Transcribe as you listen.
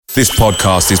This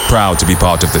podcast is proud to be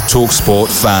part of the TalkSport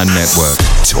Fan Network.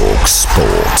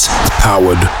 TalkSport.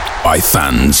 Powered by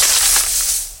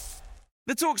fans.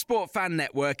 The TalkSport Fan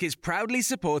Network is proudly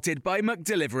supported by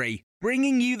McDelivery,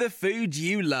 bringing you the food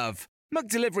you love.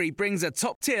 McDelivery brings a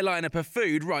top-tier lineup of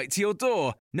food right to your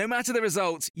door. No matter the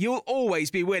result, you'll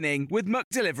always be winning with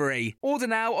McDelivery. Order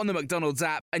now on the McDonald's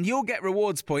app and you'll get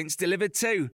rewards points delivered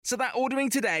too. So that ordering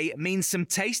today means some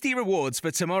tasty rewards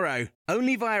for tomorrow.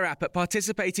 Only via app at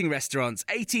participating restaurants.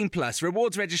 18 plus.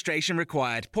 Rewards registration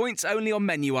required. Points only on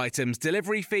menu items.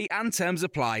 Delivery fee and terms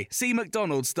apply. See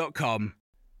mcdonalds.com.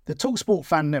 The TalkSport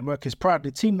Fan Network is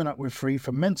proudly teaming up with Free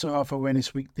for Mental Health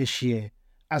Awareness Week this year.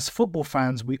 As football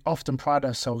fans, we often pride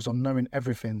ourselves on knowing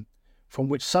everything, from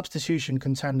which substitution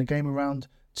can turn the game around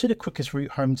to the quickest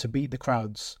route home to beat the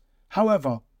crowds.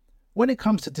 However, when it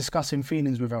comes to discussing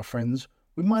feelings with our friends,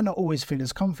 we might not always feel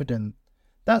as confident.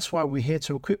 That's why we're here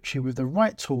to equip you with the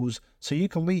right tools so you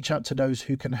can reach out to those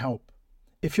who can help.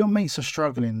 If your mates are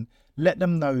struggling, let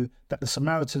them know that the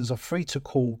Samaritans are free to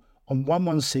call on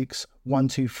 116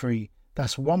 123.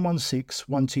 That's 116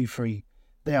 123.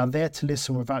 They are there to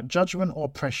listen without judgment or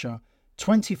pressure,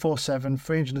 24/7,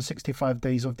 365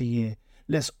 days of the year.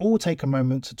 Let's all take a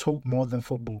moment to talk more than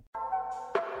football.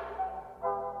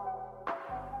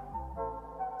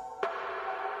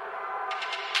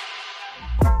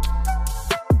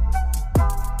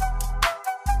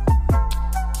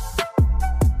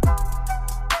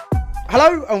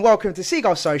 Hello and welcome to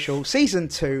SEAGULLS Social, Season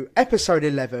 2, Episode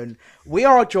 11. We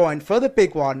are joined for the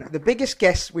big one, the biggest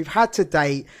guest we've had to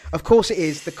date. Of course it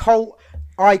is the cult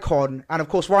icon and of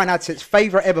course Ryan Adson's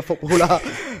favourite ever footballer,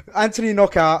 Anthony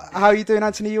Knockaert. How are you doing,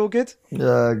 Anthony? You all good?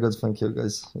 Yeah, good, thank you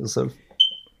guys. Yourself?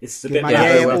 It's a bit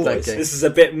mad. This is a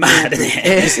bit mad, isn't it?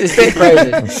 It's a bit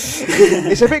crazy.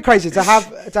 It's a bit crazy to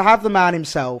have the man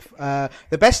himself,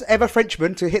 the best ever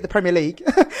Frenchman to hit the Premier League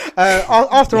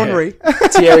after Henry.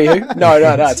 Thierry who?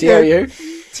 No. Thierry who?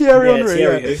 Thierry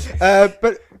Henry.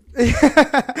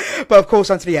 But of course,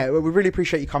 Anthony, we really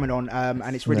appreciate you coming on,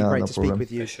 and it's really great to speak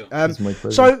with you. Sure. It's my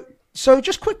pleasure. So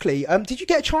just quickly, did you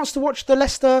get a chance to watch the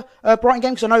Leicester Brighton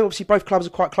game? Because I know obviously both clubs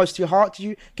are quite close to your heart. Did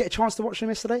you get a chance to watch them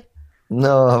yesterday?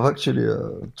 No, I've actually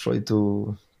tried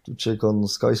to check on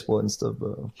Sky Sport and stuff,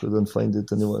 but couldn't find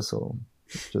it anywhere, so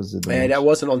just didn't. Yeah, that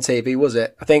wasn't on TV, was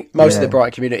it? I think most of the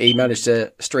Brighton community managed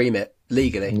to stream it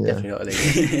legally. Yeah. Definitely not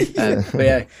illegally. But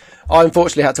yeah, I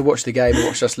unfortunately had to watch the game and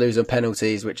watch us lose on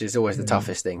penalties, which is always the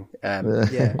toughest thing.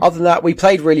 Other than that, we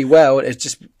played really well. It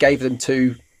just gave them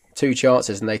two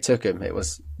chances and they took them.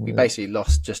 We basically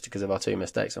lost just because of our two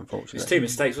mistakes, unfortunately. It's two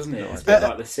mistakes, wasn't it? It's a bit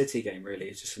like the City game, really.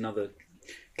 It's just another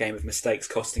game of mistakes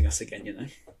costing us again, you know.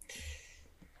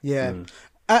 Yeah.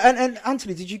 And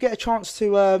Anthony, did you get a chance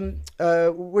to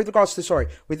with regards to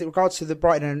the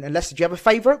Brighton and Leicester, do you have a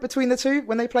favourite between the two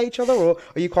when they play each other, or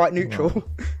are you quite neutral?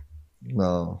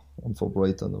 No, I'm for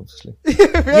Brighton, obviously.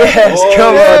 Yes,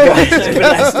 come on,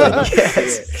 guys.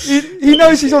 Yes. He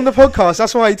knows he's on the podcast.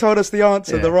 That's why he told us the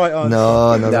answer, the right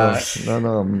answer.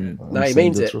 No. He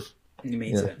means it. Truth. You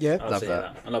mean it? Yeah, I love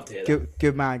to hear that.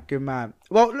 Good man.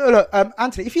 Well, look,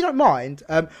 Anthony, if you don't mind,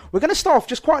 we're going to start off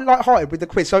just quite light-hearted with the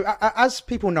quiz. So, as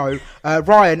people know,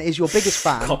 Ryan is your biggest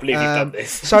fan. I can't believe you've done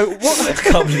this. So, I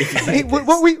can't believe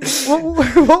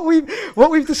what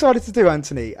we've decided to do,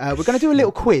 Anthony, we're going to do a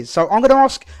little quiz. So, I'm going to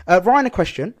ask Ryan a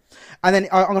question, and then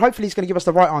hopefully he's going to give us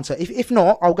the right answer. If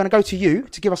not, I'm going to go to you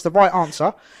to give us the right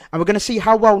answer, and we're going to see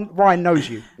how well Ryan knows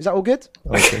you. Is that all good?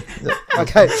 Okay. Yeah.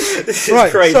 Okay. This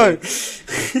is crazy.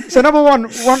 So number one,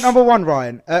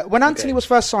 Ryan. When Anthony was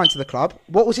first signed to the club,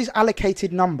 what was his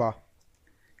allocated number?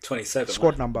 27.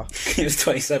 Squad number. It was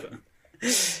 27.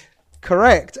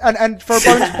 Correct. And for a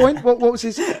bonus point, what was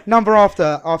his number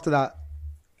after that?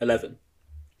 11.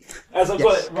 As I've Yes,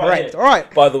 got it right correct. here. All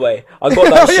right. By the way, I got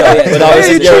that shirt when I was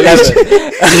in year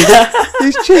 11.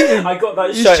 He's cheating. I got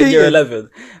that shirt in year 11.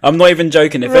 I'm not even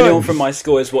joking. If anyone from my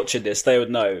school is watching this, they would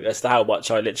know as to how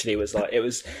much I literally was like. It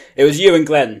was you and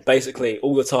Glenn basically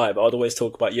all the time. I'd always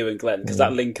talk about you and Glenn because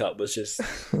that link up was just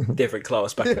different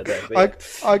class back in the day.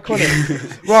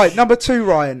 Iconic. Right, number 2,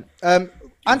 Ryan.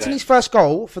 Anthony's first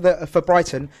goal for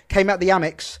Brighton came at the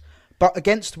Amex, but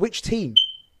against which team?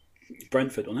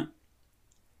 Brentford, wasn't it?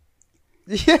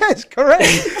 Yes, correct.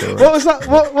 What was that?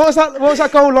 What was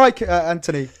that goal like,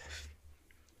 Anthony?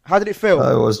 How did it feel?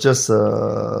 It was just it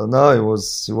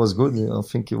was good. I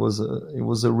think it was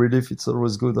a relief. It's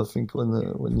always good. I think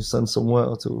when you send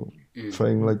somewhere to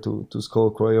trying like to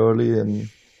score quite early and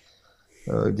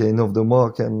gain off the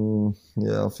mark, and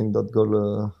I think that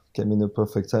goal came in a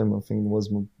perfect time. I think it was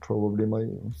probably my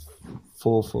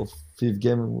 4th or 5th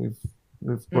game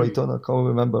with Brighton. I can't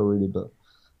remember really, but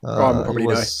Ryan will probably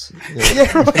know.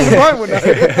 Yeah, Ryan would know.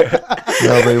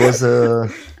 No, but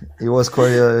it was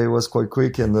quite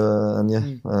quick, and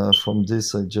from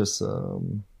this I just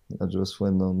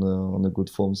went on a good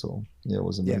form. So yeah, it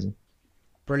was amazing.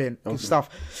 Brilliant, good stuff.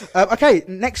 Okay,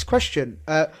 next question.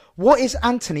 What is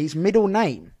Anthony's middle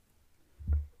name?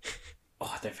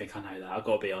 Oh, I don't think I know that. I've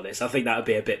got to be honest. I think that would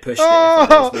be a bit pushed. If I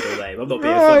know his middle name. I'm not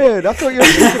being funny. Ryan, I thought you were a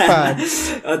super fan.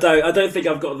 I don't think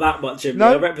I've got that much in me.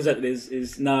 I represented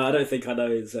his. No, I don't think I know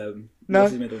his.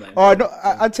 What's his middle name? All right,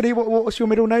 Anthony, what's your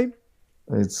middle name?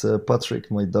 It's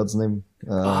Patrick, my dad's name.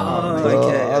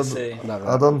 Okay, I see.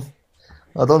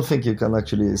 I don't think you can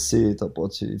actually see it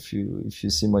about if you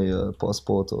see my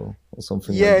passport or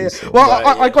something like this. Well,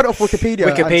 I got it off Wikipedia.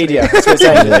 Wikipedia. That's what I'm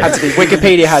saying. Anthony,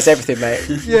 Wikipedia has everything, mate.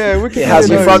 Yeah, Wikipedia. It has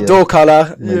your front door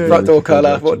colour,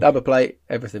 what number plate,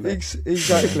 everything, mate.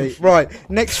 Exactly. Right,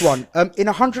 next one. In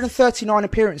 139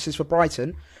 appearances for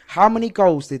Brighton, how many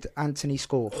goals did Anthony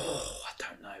score? Oh, I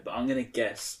don't know, but I'm going to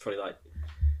guess probably I'd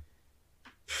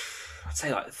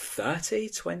say 30,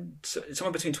 20,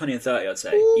 somewhere between 20 and 30, I'd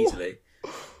say, easily.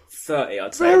 30,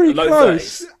 I'd say. Very low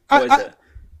close. 30s. What is it?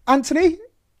 Anthony?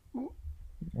 I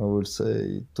would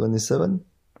say 27.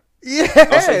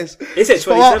 Yes. Is it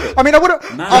 27? I mean,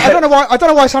 I don't know why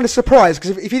I sounded surprised,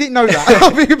 because if you didn't know that,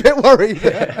 I'd be a bit worried.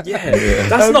 Yeah.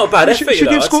 That's not a bad effort,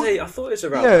 I thought it was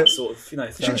around that sort of,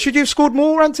 30. Should you have scored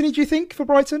more, Anthony, do you think, for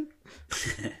Brighton?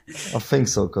 I think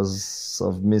so, because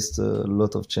I've missed a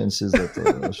lot of chances that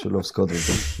I should have scored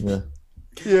with them.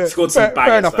 Yeah, scored some bangers,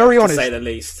 fair enough. Very honest, to say the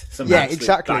least. Some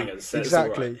exactly, bangers, so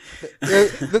exactly.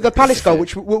 The Palace goal,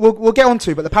 which we'll get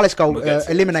onto, but the Palace goal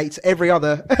eliminates every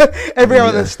other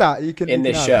stat you can in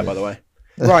this shirt, by the way.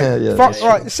 Right,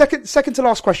 right. Second to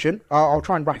last question. I'll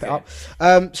try and wrap it up.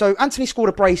 So Anthony scored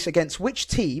a brace against which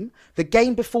team the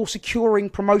game before securing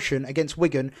promotion against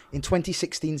Wigan in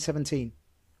 2016-17?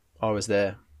 I was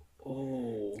there.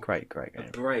 Oh, great game. A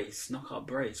brace, knockout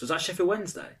brace. Was that Sheffield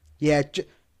Wednesday? Yeah.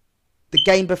 The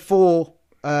game before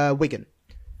Wigan.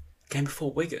 Game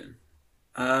before Wigan.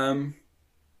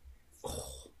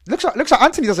 Looks like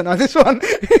Anthony doesn't know this one.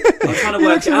 I'm trying to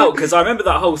work it out, because I remember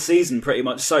that whole season pretty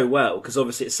much so well, because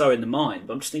obviously it's so in the mind.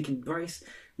 But I'm just thinking, brace.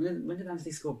 When did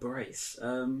Anthony score brace? I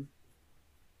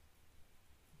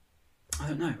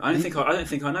don't know. I don't think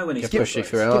I know when he's pushing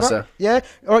for an answer. Yeah.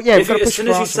 As soon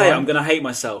as you say it, I'm going to hate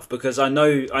myself, because I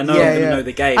know I'm going to know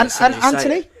the game. And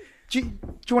Anthony, do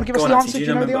you want to give us the answer? Do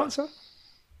you know the answer?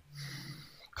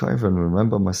 Can't even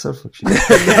remember myself, actually. No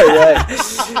way.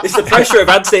 It's the pressure of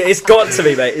Anthony. It's got to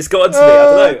me, mate. It's got to me. I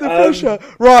don't know. The pressure.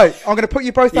 Right. I'm going to put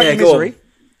you both out of misery.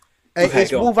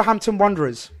 It's Wolverhampton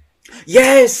Wanderers.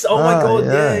 Yes. Oh my God.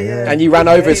 Yeah. And you ran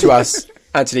over to us,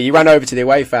 Anthony. You ran over to the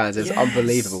away fans. It's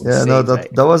unbelievable. Yeah,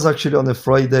 that was actually on a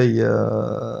Friday.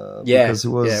 Because it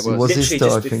was Easter,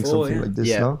 I think, something like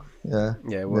this. No. Yeah,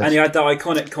 it was. And you had that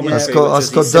iconic commentary. I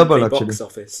scored double, actually.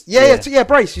 Yeah,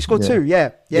 Brace, you scored two.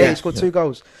 Yeah, you scored 2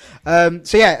 goals.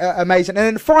 Amazing. And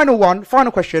then the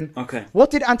final question. Okay. What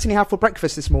did Anthony have for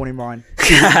breakfast this morning, Ryan?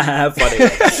 Funny.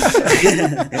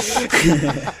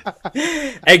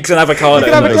 Eggs and avocado.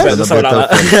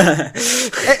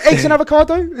 Eggs and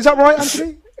avocado? Is that right,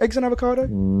 Anthony? Eggs and avocado?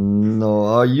 No,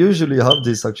 I usually have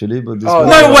this, actually, but this no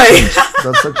way!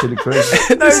 That's actually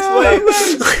crazy. No way!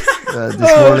 This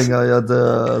morning I had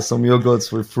some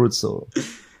yogurts with fruit, so...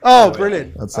 Oh,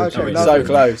 brilliant. That's actually so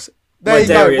close. There you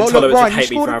go. Well, look, Ryan, would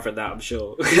hate me for having that, I'm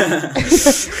sure.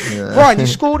 Ryan, you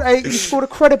scored a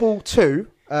credible 2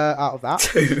 out of that.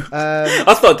 2?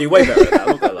 I thought I'd do way better at that, I'm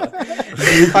not gonna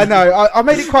lie. I know, I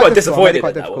made it quite disappointed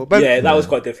with that one. But that was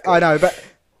quite difficult. I know, but...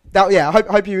 I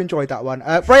hope you enjoyed that one.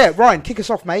 Ryan, kick us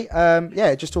off, mate.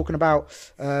 Just talking about,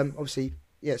 obviously,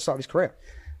 start of his career.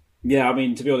 Yeah, I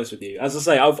mean, to be honest with you, as I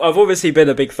say, I've obviously been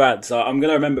a big fan, so I'm going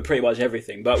to remember pretty much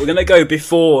everything. But we're going to go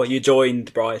before you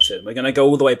joined Brighton. We're going to go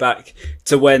all the way back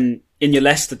to when, in your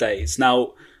Leicester days.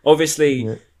 Now, obviously,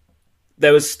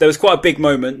 there was quite a big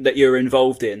moment that you were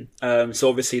involved in. So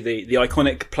obviously the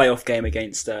iconic playoff game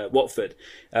against Watford.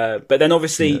 But then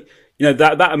obviously... You know,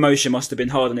 that emotion must have been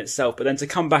hard in itself. But then to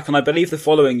come back, and I believe the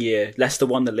following year, Leicester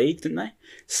won the league, didn't they?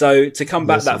 So to come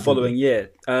back that following year,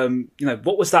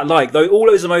 what was that like? Though all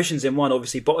those emotions in one,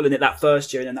 obviously bottling it that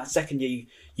first year, and then that second year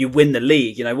you win the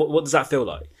league. You know, what does that feel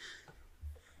like?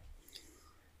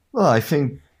 Well, I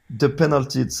think the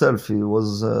penalty itself, it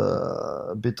was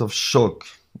a bit of shock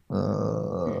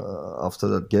after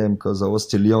that game, because I was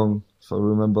still young. If I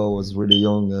remember, I was really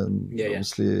young, and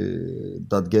obviously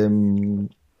that game...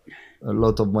 A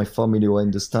lot of my family were in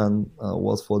the stand,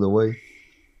 Watford away.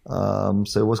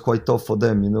 So it was quite tough for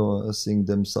them, seeing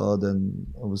them sad, and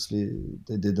obviously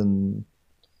they didn't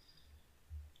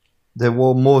they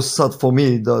were more sad for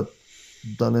me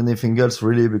than anything else,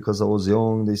 really, because I was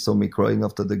young. They saw me crying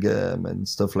after the game and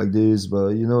stuff like this.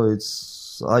 But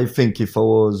I think if I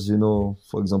was,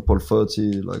 for example,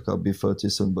 30, like I'll be 30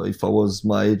 soon. But if I was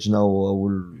my age now, I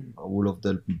would have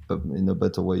dealt in a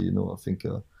better way. I think.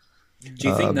 Do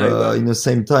you think but in the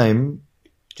same time,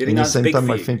 do you think that's big for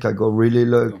you? I think I got really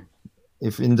lucky.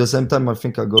 If in the same time, I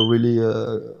think I got really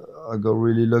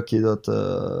lucky that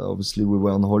obviously we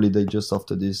were on holiday just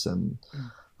after this, and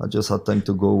I just had time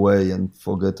to go away and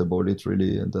forget about it,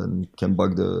 really, and then came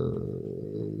back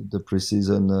the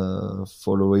pre-season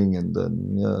following, and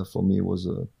then for me it was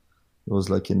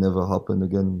like it never happened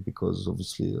again, because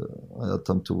obviously I had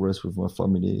time to rest with my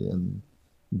family and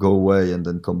go away and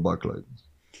then come back like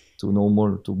to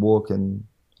normal, to work, and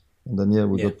then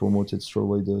we got promoted straight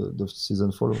away the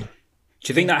season following. Do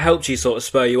you think that helped you sort of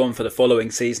spur you on for the following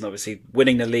season, obviously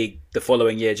winning the league the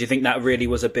following year? Do you think that really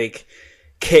was a big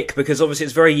kick? Because obviously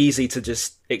it's very easy to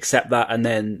just accept that and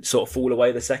then sort of fall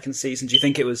away the second season. Do you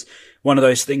think it was one of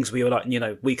those things where you were like,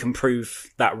 we can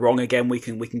prove that wrong again, we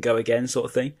can go again, sort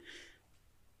of thing?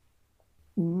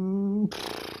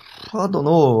 I don't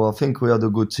know. I think we had a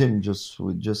good team.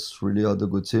 We just really had a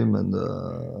good team, and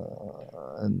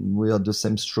we had the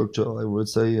same structure, I would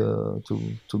say,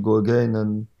 to go again.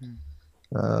 And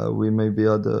we maybe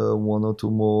had one or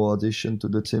two more additions to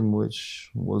the team,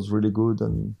 which was really good.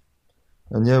 And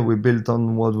we built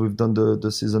on what we've done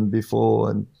the season before,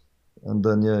 and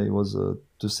then it was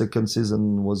the second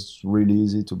season was really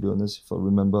easy, to be honest. If I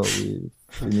remember, we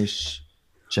finished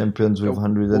champions with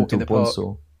 102 points.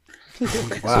 So,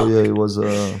 wow. So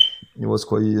it was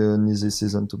quite an easy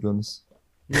season, to be honest.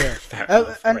 Yeah,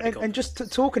 and just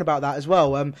talking about that as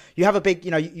well. You have a big,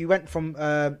 you went from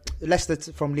Leicester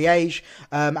from Liège,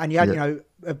 and you had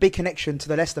a big connection to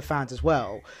the Leicester fans as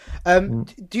well. Do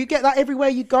you get that everywhere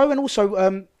you go? And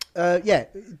also,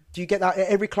 do you get that at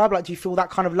every club? Like, do you feel that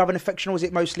kind of love and affection, or is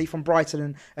it mostly from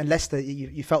Brighton and Leicester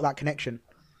you felt that connection?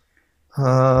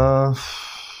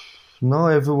 No,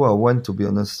 everywhere I went, to be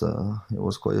honest, it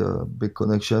was quite a big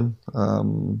connection.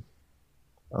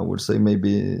 I would say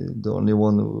maybe the only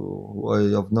one who I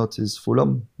have not is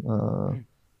Fulham.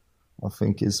 I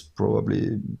think it's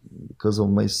probably because of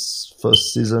my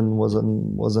first season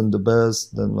wasn't the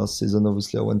best. Then last season,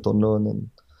 obviously, I went on loan,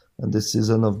 and this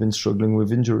season I've been struggling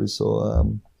with injuries.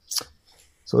 So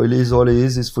it is all it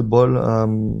is. It's football.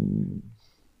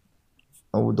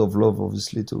 I would have loved,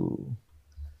 obviously, to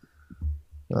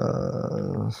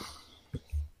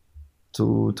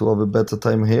have a better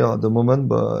time here at the moment,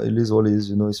 but it is what it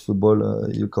is. It's football.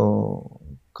 You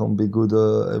can't be good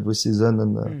every season,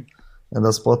 and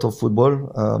that's part of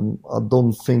football. I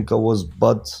don't think I was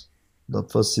bad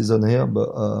that first season here, but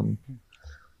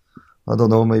I don't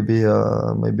know. Maybe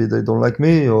they don't like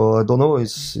me, or I don't know.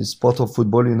 It's part of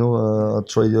football. I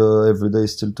try every day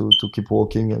still to keep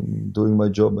working and doing my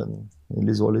job, and it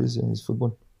is what it is. It's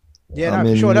football. Yeah, I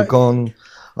mean, sure. You can't.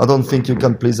 I don't think you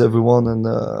can please everyone, and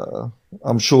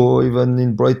I'm sure even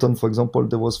in Brighton, for example,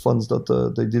 there was fans that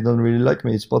they didn't really like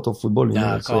me. It's part of football.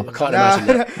 I can't imagine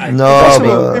that.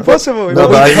 No, impossible. No,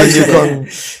 but I mean,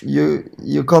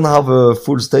 you can't have a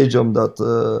full stadium that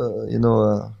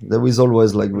there is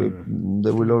always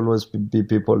there will always be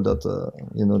people that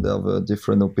they have a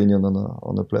different opinion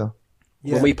on a player.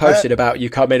 Yeah. When we posted about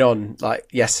you coming on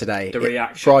yesterday, the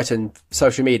reaction, Brighton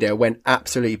social media went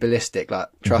absolutely ballistic.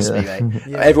 Trust me, mate.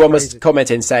 Everyone was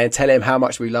commenting saying, "Tell him how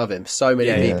much we love him." So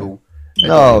many people.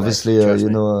 No, obviously,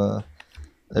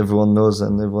 everyone knows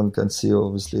and everyone can see,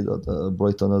 obviously, that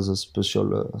Brighton has a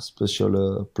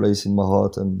special place in my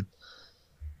heart, and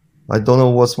I don't know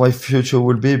what my future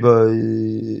will be, but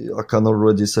I can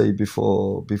already say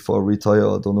before I retire,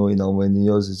 I don't know in how many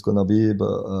years it's gonna be,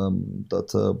 but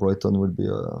that Brighton will be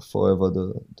forever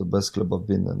the best club I've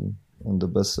been and the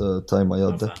best time I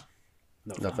had there.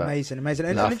 Amazing.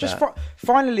 And just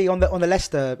finally on the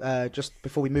Leicester, just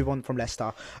before we move on from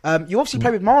Leicester, you obviously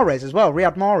played with Mahrez as well,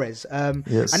 Riyad Mahrez.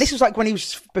 Yes. And this was when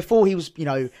before he was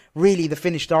really the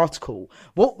finished article.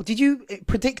 What did you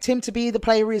predict him to be the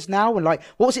player he is now? And what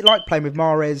was it like playing with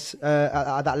Mahrez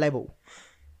at that level?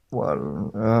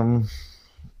 Well,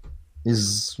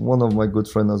 he's one of my good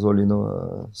friends as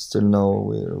well. Still now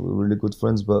we're really good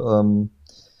friends, but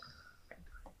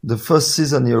the first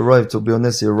season he arrived, to be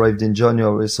honest, he arrived in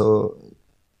January, so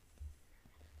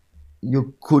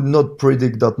you could not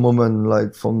predict that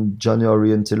moment, from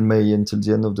January until May, until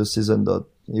the end of the season, that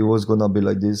he was going to be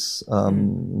like this.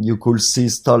 You could see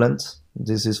his talent.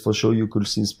 This is for sure. You could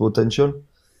see his potential.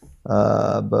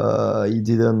 But he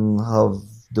didn't have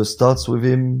the starts with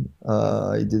him.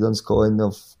 He didn't score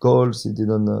enough goals. He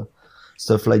didn't...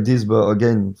 stuff like this. But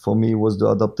again, for me, it was the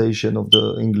adaptation of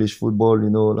the English football. He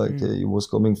was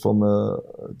coming from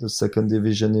the second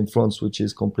division in France, which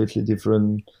is completely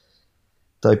different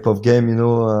type of game,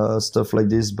 stuff like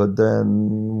this. But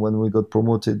then when we got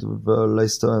promoted with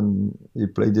Leicester and he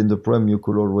played in the Prem, you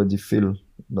could already feel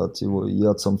that he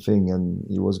had something and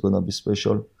he was gonna be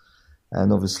special.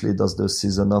 And obviously that's the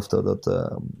season after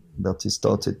that he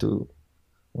started to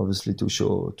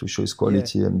show his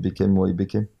quality and became what he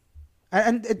became.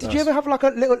 And did you ever have like a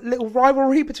little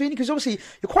rivalry between you? Because obviously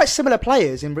you're quite similar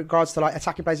players in regards to like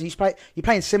attacking players. And you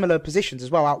play in similar positions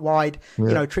as well, out wide.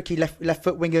 Tricky left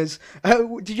foot wingers.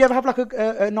 Did you ever have like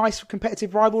a nice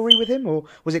competitive rivalry with him, or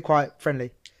was it quite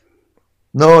friendly?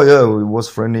 No, yeah, it was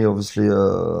friendly. Obviously,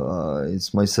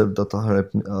 it's myself that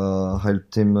I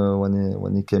helped him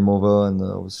when he came over, and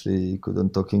obviously he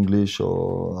couldn't talk English,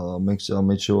 or I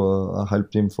made sure I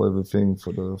helped him for everything,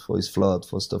 for his flat,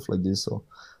 for stuff like this. So.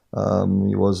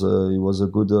 It was a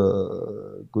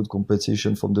good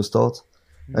competition from the start.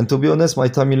 And to be honest, my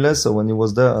time in Leicester, when he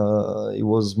was there, he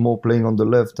was more playing on the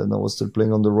left and I was still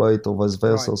playing on the right, or vice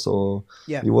versa. Right. So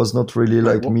he was not really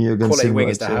like me against him.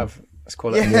 Quality wingers to have. That's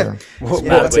quality. Yeah.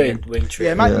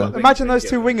 Imagine those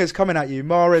two wingers coming at you,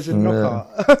 Mahrez and Knockaert.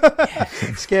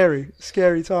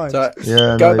 Scary times. So,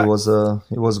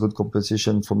 it was good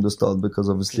competition from the start, because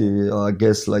obviously I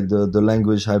guess like the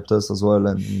language helped us as well,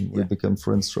 and we became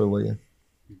friends straight away. Yeah.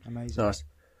 Amazing. Nice.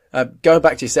 Going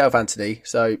back to yourself, Anthony.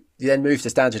 So you then moved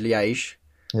to Standard Liège.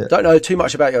 Yeah. Don't know too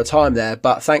much about your time there,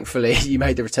 but thankfully you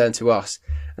made the return to us.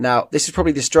 Now, this is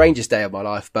probably the strangest day of my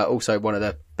life, but also one of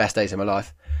the best days of my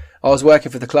life. I was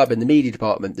working for the club in the media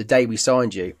department the day we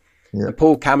signed you. Yeah. And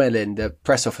Paul Camelin, the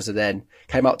press officer then,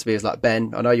 came up to me and was like,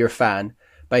 Ben, I know you're a fan.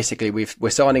 Basically, we're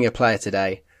signing a player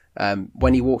today.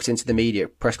 When he walks into the media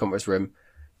press conference room,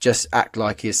 just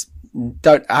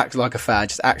don't act like a fan,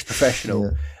 just act professional.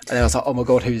 Yeah. And I was like, oh my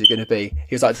God, who's it going to be?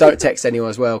 He was like, don't text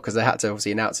anyone as well, because they had to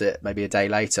obviously announce it maybe a day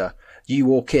later. You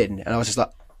walk in, and I was just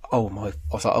like, oh my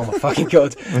fucking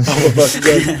God.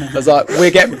 I was like,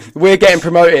 we're getting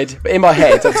promoted. But in my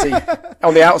head, obviously,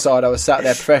 on the outside, I was sat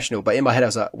there professional, but in my head, I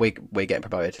was like, we're getting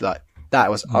promoted. Like that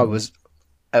was,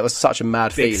 it was such a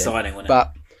mad big feeling. Signing, wasn't it?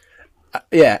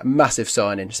 But massive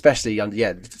signing, especially for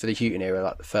the Houghton era,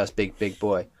 like the first big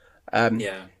boy.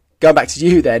 Going back to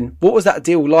you then, what was that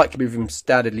deal like moving from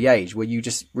Standard Liège? Were you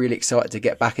just really excited to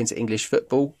get back into English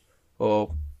football,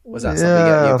 or was that something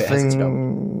you were a bit hesitant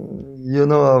on?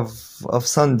 I've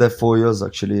signed there 4 years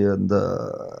actually, and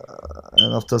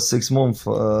after 6 months,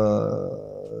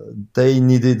 they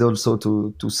needed also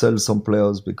to sell some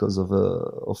players because of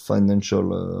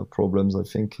financial problems. I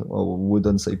think I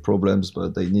wouldn't say problems,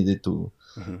 but they needed to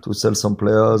sell some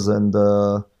players, and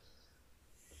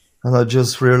I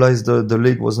just realized the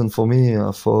league wasn't for me.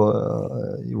 I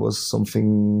thought it was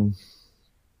something,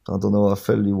 I don't know, I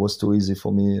felt it was too easy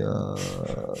for me.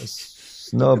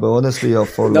 No, but honestly, I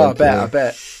thought I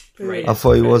bet. I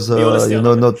thought it was,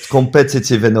 not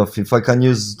competitive enough. If I can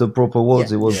use the proper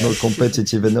words, it was not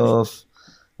competitive enough.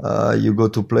 You go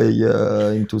to play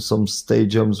into some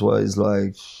stadiums where it's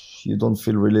like, you don't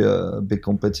feel really a big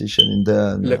competition in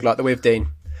there. And, look like the Wivdean.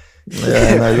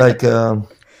 Yeah, and I like...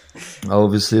 I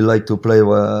obviously like to play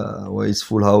where it's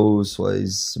full house, where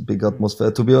it's big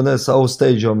atmosphere. To be honest, our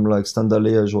stadium, like Standard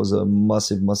Liège, was a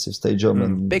massive stadium.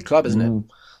 And big club, isn't it?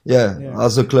 Yeah,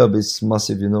 as a club, it's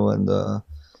massive, and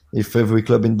if every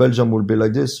club in Belgium would be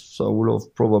like this, so I would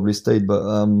have probably stayed. But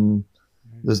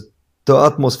the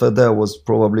atmosphere there was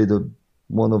probably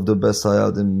one of the best I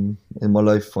had in my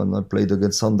life when I played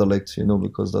against Anderlecht,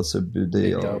 because that's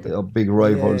they are big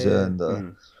rivals,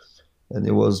 and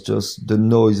it was just, the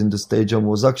noise in the stadium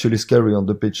was actually scary on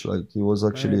the pitch. Like, it was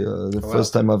actually the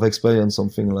first time I've experienced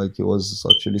something like it was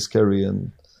actually scary.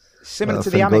 And similar to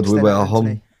the Amex, we were at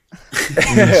home.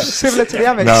 Similar to the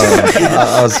Amex. No,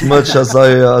 as much as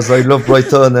I love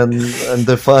Brighton and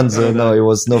the fans, no, it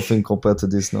was nothing compared to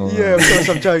this. No. Yeah, of course,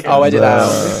 I'm joking. I did that.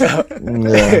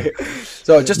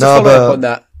 So just to follow up on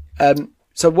that,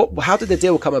 so how did the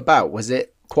deal come about? Was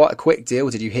it quite a quick deal?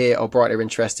 Did you hear, Brighton are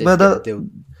interested in the deal?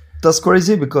 That's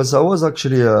crazy, because I was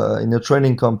actually in a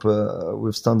training camp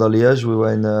with Standard Liège. We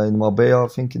were in Marbella, I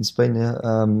think, in Spain. Yeah.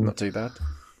 Not too bad.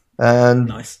 And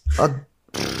nice. I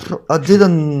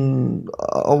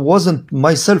wasn't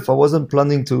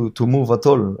planning to move at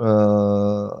all.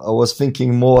 I was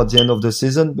thinking more at the end of the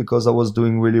season, because I was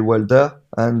doing really well there.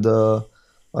 And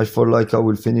I felt like I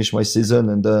will finish my season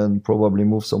and then probably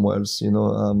move somewhere else,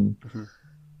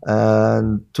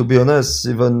 And to be honest,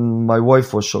 even my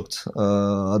wife was shocked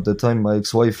at the time. My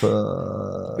ex-wife.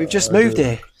 We've just moved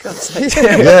here. God's sake.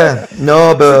 Yeah,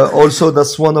 no, but also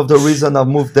that's one of the reasons I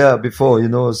moved there before,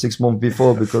 6 months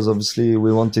before, because obviously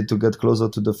we wanted to get closer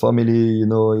to the family. It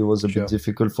was a bit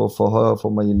difficult for her, for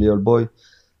my little boy.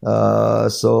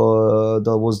 So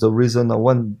that was the reason I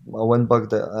went back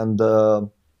there,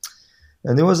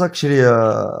 and it was actually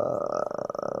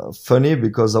funny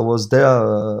because I was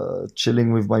there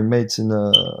chilling with my mates in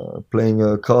playing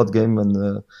a card game,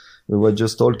 and we were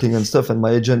just talking and stuff, and my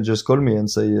agent just called me and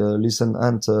say, listen,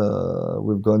 Ant,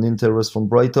 we've got an interest from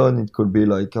Brighton. It could be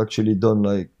like actually done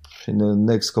like in the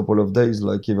next couple of days,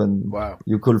 like even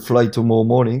you could fly tomorrow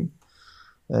morning.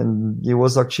 And it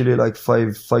was actually like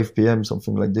 5 p.m.,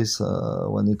 something like this,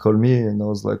 when he called me, and I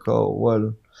was like, oh,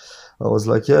 well, I was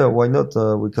like, yeah, why not?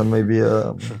 We can maybe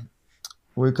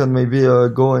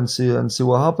go and see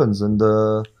what happens. And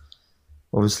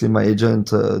obviously my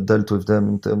agent dealt with them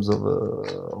in terms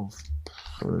of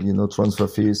transfer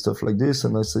fees, stuff like this.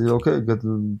 And I said, okay,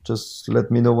 just let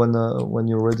me know when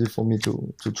you're ready for me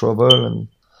to travel, and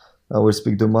I will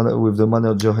speak with the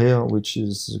manager here, which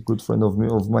is a good friend of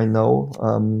mine now.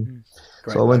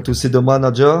 So I went to see the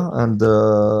manager, and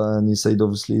he said,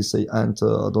 obviously, Ant,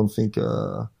 I don't think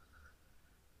I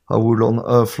would on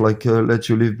earth let you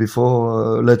leave if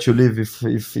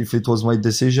it was my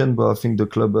decision, but I think the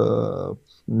club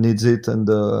needs it, and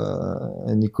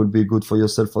it could be good for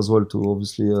yourself as well to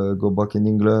obviously go back in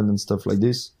England and stuff like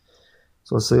this.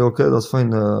 So I say, okay, that's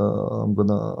fine. I'm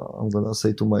gonna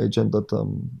say to my agent that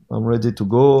I'm ready to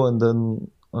go, and then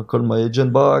I call my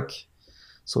agent back.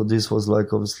 So this was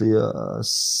like obviously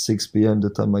 6 p.m.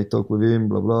 the time I talk with him,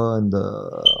 blah blah, and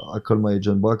I call my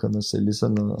agent back and I say,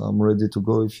 listen, I'm ready to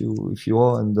go if you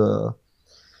are, and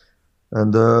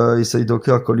he said,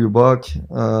 okay, I'll call you back.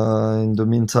 In the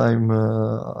meantime,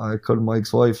 I called my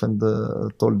ex-wife and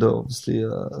told her obviously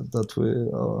that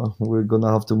we're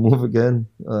gonna have to move again.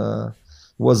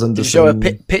 Wasn't the Did you show her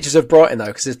pictures of Brighton though?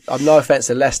 Because I'm no offence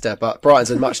to Leicester, but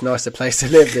Brighton's a much nicer place to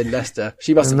live than Leicester.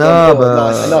 She must have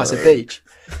gone a nicer beach.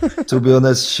 To be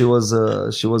honest, she was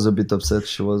a bit upset.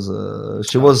 She was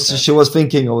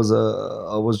thinking I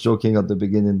was joking at the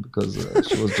beginning, because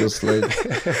she was just like,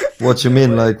 what you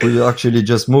mean? Like, we actually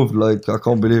just moved? Like, I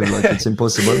can't believe, like, it's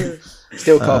impossible.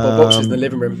 Still cardboard boxes in the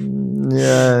living room.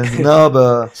 Yeah, no,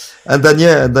 but and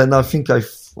then I think I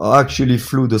actually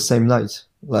flew the same night.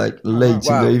 Like late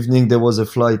in the evening, there was a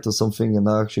flight or something, and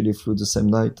I actually flew the same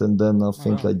night. And then I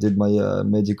think I did my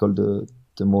medical the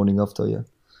morning after. Yeah,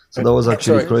 so that was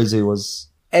actually crazy. It was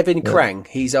Evan Krang.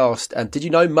 He's asked, did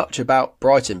you know much about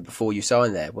Brighton before you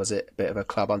signed there? Was it a bit of a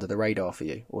club under the radar for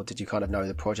you, or did you kind of know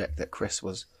the project that Chris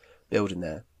was building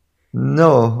there?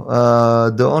 No,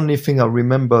 the only thing I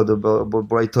remembered about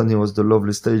Brighton, it was the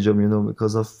lovely stadium,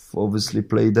 because I've obviously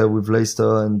played there with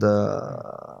Leicester,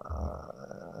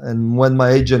 and when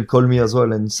my agent called me as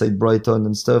well and said Brighton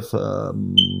and stuff, I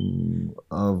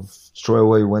straight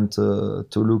away went to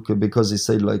look, because he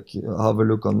said, like, have a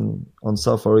look on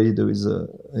Safari. There is a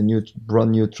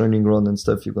brand new training ground and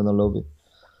stuff. You're gonna love it.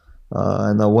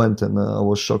 And I went, and I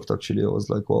was shocked actually. I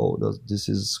was like, wow, this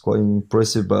is quite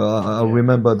impressive. But I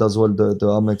remembered as well the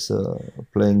Amex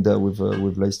playing there with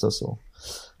Leicester. So.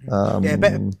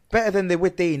 Better than the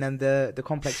Wooddean and the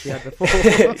complex we had before.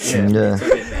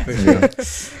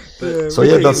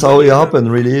 So that's how it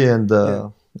happened, really, and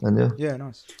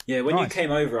nice. Yeah, when you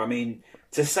came over, I mean,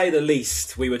 to say the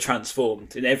least, we were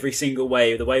transformed in every single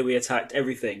way. The way we attacked,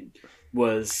 everything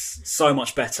was so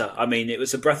much better. I mean, it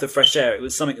was a breath of fresh air. It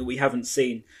was something that we haven't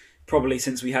seen probably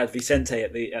since we had Vicente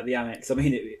at the Amex. I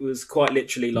mean, it was quite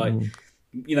literally like,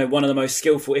 one of the most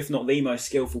skillful, if not the most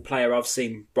skillful player I've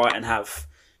seen Brighton have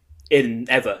in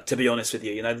ever, to be honest with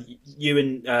you. You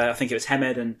and I think it was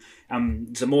Hemed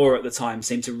and Zamora at the time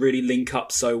seemed to really link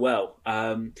up so well.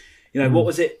 What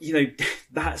was it,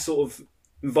 that sort of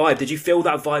vibe? Did you feel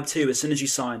that vibe too as soon as you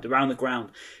signed around the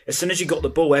ground? As soon as you got the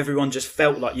ball, everyone just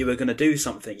felt like you were going to do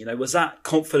something. Was that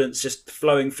confidence just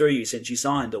flowing through you since you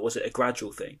signed, or was it a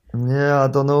gradual thing? Yeah, I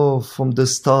don't know. From the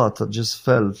start, I just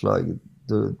felt like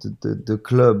the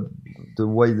club, the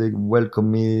way they welcomed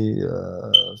me,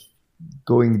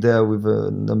 going there with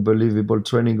an unbelievable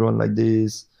training ground like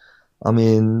this. I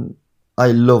mean,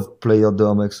 I love playing at the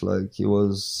Amex. Like,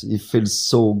 it feels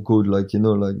so good. Like,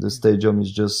 like the stadium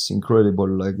is just incredible.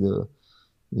 Like I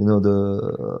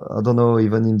don't know,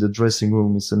 even in the dressing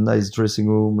room, it's a nice dressing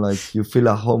room. Like, you feel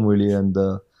at home really, and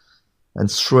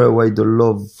straight away the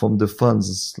love from the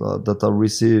fans that I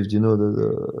received,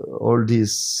 all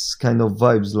these kind of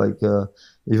vibes, like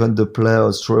even the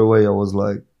players, straight away I was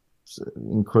like,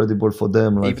 incredible for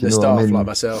them. Like, even the staff, like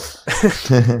myself.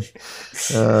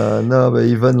 No, but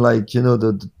even like,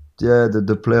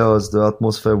 the players, the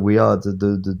atmosphere we had,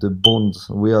 the bond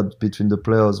we had between the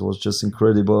players was just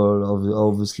incredible.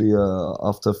 Obviously,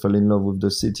 after fell in love with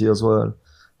the city as well.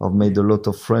 I've made a lot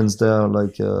of friends there.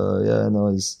 Like,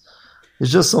 it's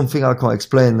just something I can't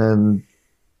explain, and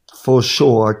for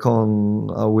sure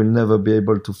I will never be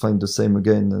able to find the same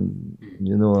again. And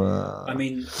I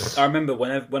mean, I remember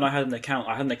when I had an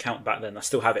account back then. I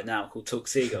still have it now, called Talk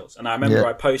Seagulls, and I remember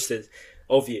I posted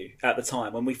of you at the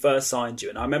time when we first signed you,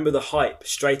 and I remember the hype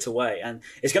straight away. And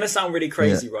it's going to sound really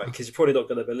crazy, right? Because you're probably not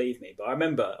going to believe me, but I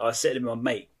remember I was sitting with my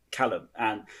mate Callum,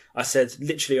 and I said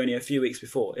literally only a few weeks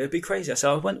before, it would be crazy. I said,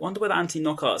 I wonder where that Anthony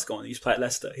Knockaert's gone. He used to play at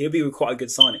Leicester. He'll be quite a good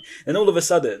signing. Then all of a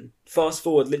sudden, fast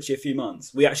forward literally a few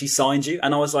months, we actually signed you,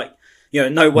 and I was like,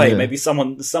 no way. Maybe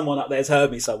someone up there's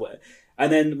heard me somewhere. And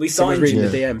then we signed you.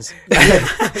 The DMs.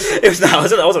 I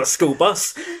was on a school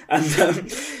bus, and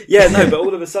but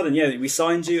all of a sudden, we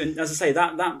signed you, and as I say,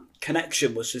 that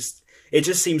connection was it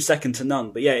just seems second to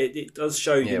none. But it does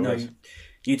show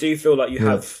you do feel like you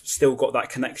have still got that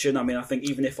connection. I mean, I think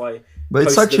even if but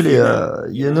it's actually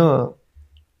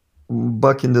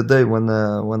back in the day when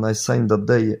I signed that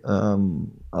day,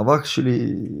 I've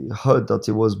actually heard that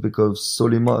it was because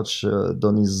Solly March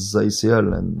done his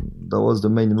ACL, and that was the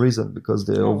main reason, because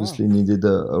they obviously needed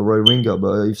a right winger.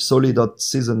 But if Solly that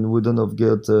season wouldn't have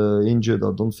got injured,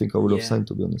 I don't think I would have signed,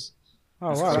 to be honest. Oh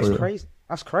wow, that's crazy.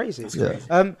 That's crazy.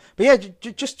 But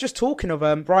just talking of,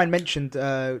 Brian mentioned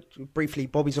briefly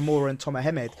Bobby Zamora and Tomer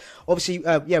Hemed. Obviously,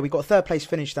 we got a third place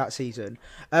finish that season.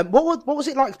 What was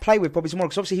it like to play with Bobby Zamora?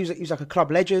 Because obviously he was like a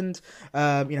club legend.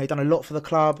 He'd done a lot for the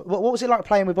club. What was it like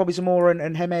playing with Bobby Zamora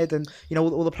and Hemed, and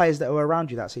all the players that were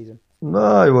around you that season?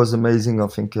 No, it was amazing. I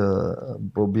think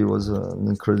Bobby was an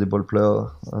incredible player,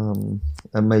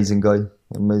 amazing guy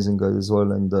as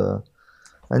well. And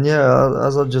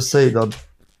as I just said, I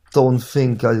don't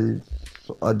think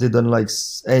I didn't like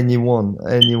anyone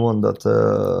that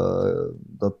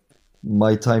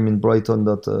my time in Brighton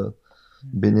that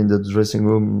been in the dressing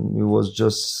room. It was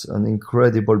just an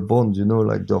incredible bond,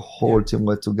 like the whole team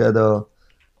were together.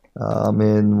 I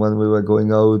mean, when we were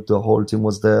going out, the whole team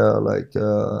was there. Like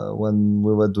when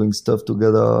we were doing stuff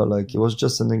together, like it was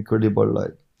just an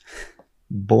incredible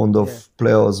bond of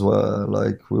players where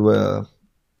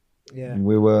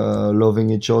we were loving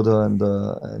each other,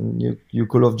 and you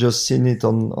could have just seen it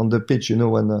on the pitch,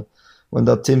 when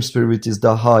that team spirit is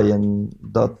that high and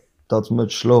that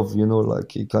much love,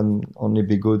 it can only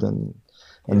be good and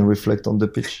reflect on the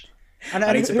pitch. And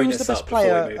who was the best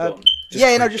player?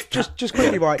 Just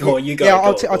quickly, right? Go on, you go. Yeah,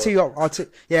 I'll tee you up. I'll tee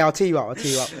you up.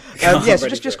 So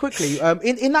just quickly,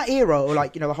 in that era, or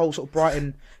the whole sort of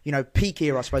Brighton, peak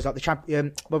era, I suppose, like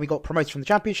the when we got promoted from the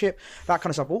Championship, that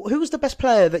kind of stuff. Who was the best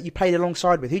player that you played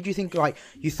alongside with? Who do you think,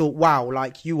 you thought, wow,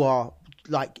 you are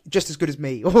just as good as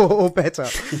me or better?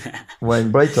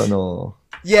 When Brighton or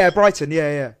Brighton,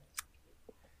 yeah.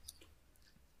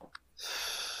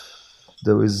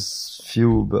 There was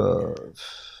few, but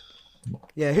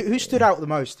who stood out the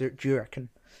most? Do you reckon,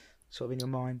 sort of in your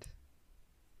mind?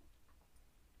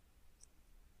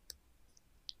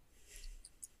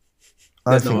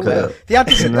 I think the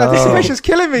anticipation's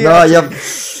killing me. I have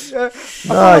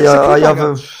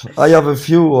a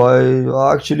few.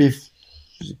 I actually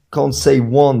can't say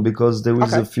one, because there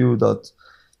was a few that,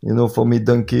 for me,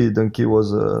 Donkey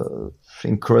was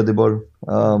incredible.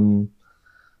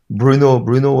 Bruno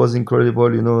was incredible.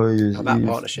 That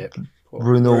partnership.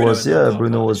 Bruno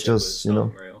was just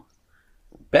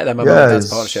better than my dad's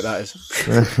partnership, that is.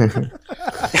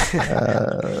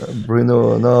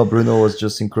 Bruno was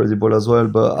just incredible as well.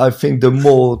 But I think the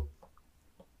more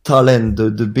talent,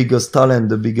 the biggest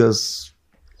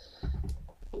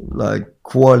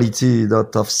quality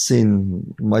that I've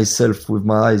seen myself with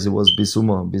my eyes, it was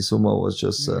Bissouma. Bissouma was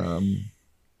just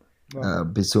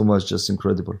Bissouma is just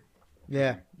incredible.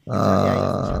 Yeah.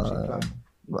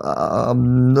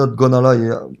 I'm not gonna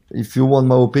lie. If you want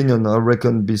my opinion, I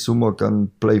reckon Bissouma can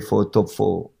play for top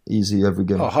 4 easy every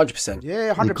game. 100%.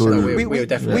 Yeah,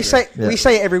 100%. We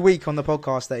say it every week on the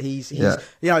podcast that he's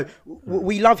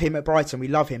we love him at Brighton. We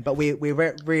love him, but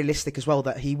we're realistic as well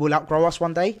that he will outgrow us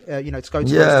one day. To go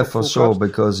to for sure,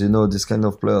 because this kind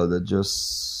of player, they're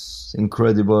just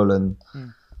incredible. And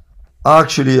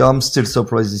actually, I'm still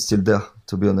surprised he's still there,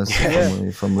 to be honest.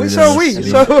 If I'm really so are we.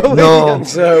 No,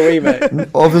 so are we, mate.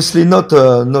 Obviously not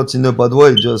in a bad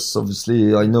way. Just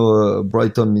obviously, I know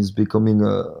Brighton is becoming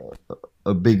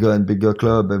a bigger and bigger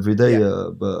club every day.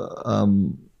 But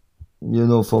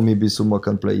for me, Bissouma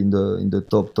can play in the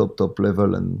top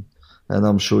level, and and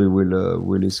I'm sure he will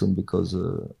really soon, because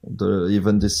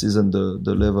even this season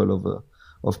the level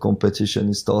of competition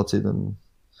is started, and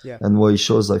what he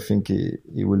shows, I think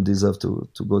he will deserve to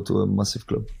go to a massive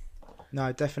club.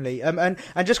 No, definitely. And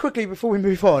just quickly before we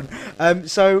move on,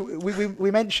 so we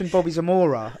mentioned Bobby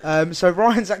Zamora. So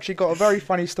Ryan's actually got a very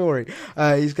funny story.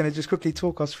 He's going to just quickly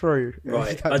talk us through.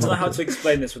 Right. I don't know how to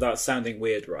explain this without sounding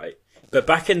weird, right? But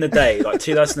back in the day, like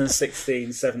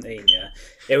 2016, 17,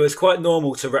 it was quite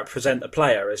normal to represent a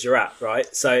player as you're at,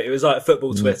 right? So it was like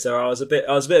football Twitter. I was a bit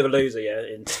of a loser,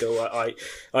 in school. I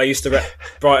used to rep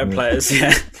Brighton players,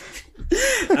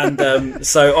 And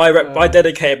so I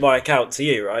dedicated my account to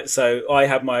you, right? So I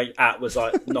had my was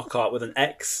like Knockaert with an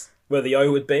X where the O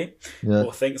would be,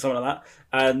 or something like that.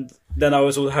 And then I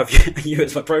was all have you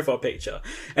as my profile picture.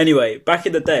 Anyway, back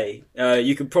in the day,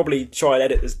 you could probably try and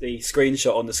edit the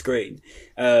screenshot on the screen.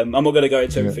 I'm not going to go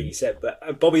into everything you said,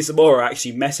 but Bobby Zamora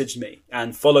actually messaged me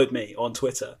and followed me on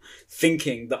Twitter,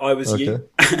 thinking that I was you.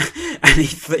 And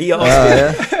he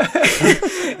asked me,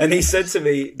 and he said to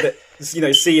me that,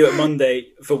 see you at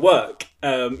Monday for work,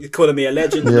 calling me a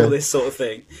legend and all this sort of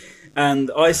thing.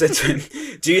 And I said to him,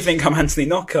 do you think I'm Anthony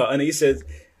Knockaert? And he said,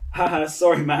 haha,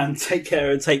 sorry man, take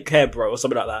care bro, or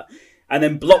something like that. And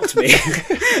then blocked me,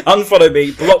 unfollowed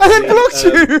me, blocked me. Blocked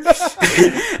you!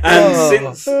 And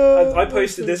since I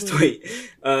posted this tweet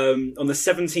on the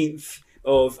 17th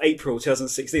of April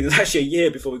 2016, it was actually a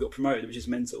year before we got promoted, which is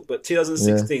mental, but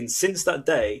 2016, since that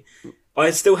day,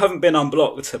 I still haven't been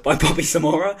unblocked by Bobby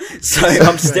Zamora, so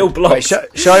I'm still blocked.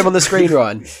 Wait, show him on the screen,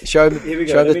 Ryan. Show him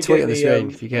the tweet on the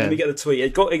screen if you can. Let me get the tweet.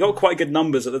 It got quite good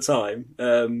numbers at the time.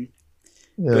 But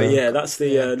that's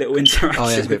the little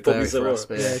interaction with Bobby Zamora.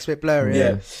 It's a bit blurry.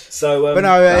 Yeah. So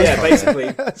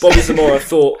basically, Bobby Zamora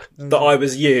thought that I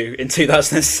was you in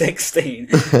 2016.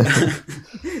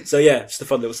 So just a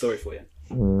fun little story for you.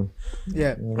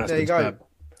 There you go.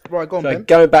 Right, go on, Ben.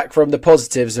 Going back from the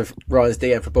positives of Ryan's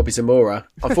DM for Bobby Zamora,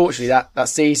 unfortunately that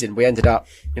season we ended up,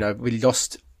 we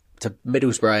lost to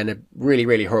Middlesbrough in a really,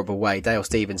 really horrible way. Dale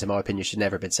Stevens, in my opinion, should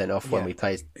never have been sent off when we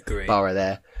played Borough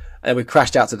there. And then we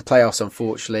crashed out to the playoffs,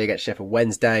 unfortunately, against Sheffield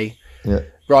Wednesday. Yeah.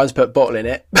 Ryan's put bottle in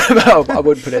it. I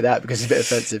wouldn't put it that because it's a bit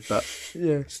offensive, but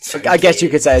I guess you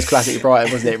could say it's classic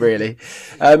Brighton, wasn't it, really?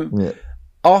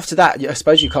 After that, I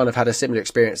suppose you kind of had a similar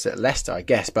experience at Leicester, I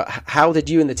guess. But how did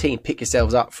you and the team pick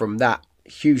yourselves up from that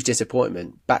huge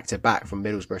disappointment back to back from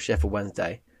Middlesbrough, Sheffield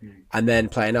Wednesday, and then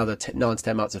play another 9 to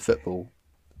 10 months of football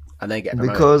and then get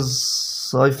promoted?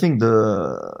 Because I think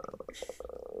the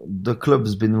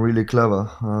club's been really clever.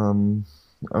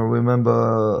 I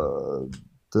remember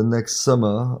the next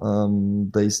summer,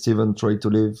 Dave Steven tried to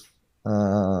leave.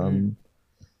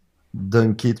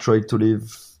 Dunkey tried to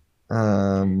leave.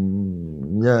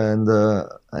 And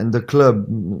the club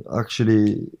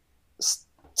actually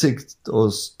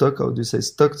stuck. How do you say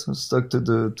stuck to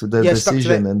their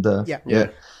decision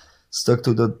stuck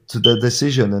to the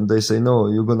decision, and they say no,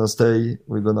 you're gonna stay.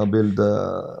 We're gonna build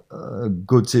a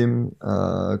good team,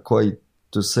 quite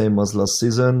the same as last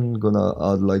season. Gonna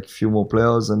add like few more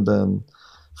players, and then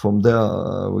from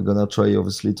there we're gonna try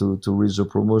obviously to reach the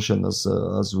promotion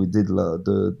as we did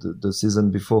the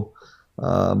season before.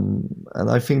 And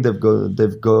I think they've done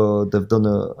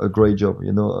a great job.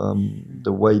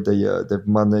 The way they've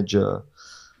managed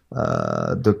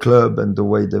the club and the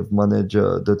way they've managed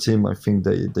the team. I think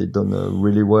they done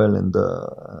really well, and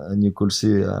you could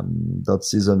see that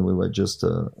season we were just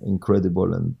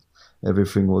incredible, and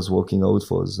everything was working out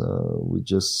for us. We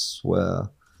just were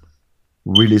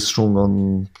really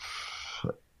strong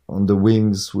on the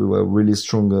wings. We were really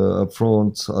strong up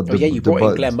front. You brought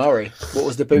in Glenn Murray. What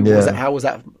was the boom? How was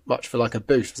that much for like a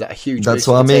boost? Was that a huge That's boost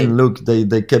what I mean. team? Look,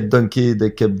 they kept Dunkey, they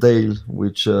kept Dale,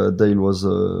 which Dale was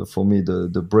for me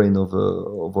the brain of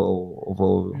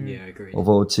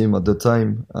our team at the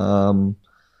time. On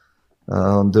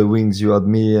the wings you had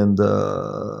me and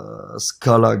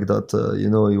Skalak that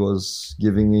he was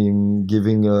giving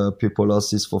people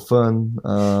assists for fun.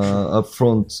 Up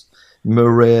front,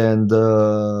 Murray and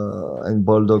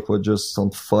Baldock were just on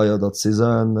fire that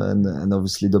season, and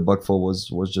obviously the back four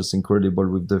was just incredible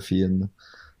with Duffy and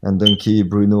Dunkey,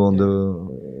 Bruno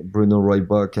right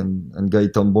back, and Guy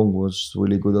Tambong was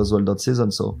really good as well that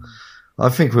season. So I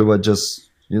think we were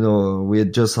just we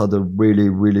had just had a really,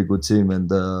 really good team,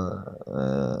 and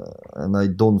I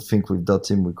don't think with that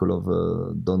team we could have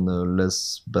done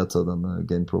less better than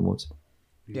getting promoted.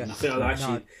 Yeah, I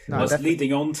think I was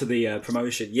leading on to the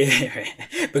promotion,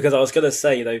 because I was going to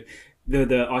say, the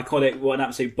iconic, what an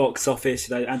absolute box office,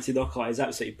 Anthony Knockaert is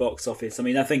absolutely box office. I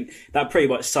mean, I think that pretty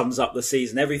much sums up the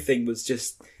season. Everything was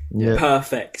just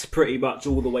perfect, pretty much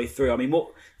all the way through. I mean,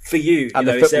 For you, and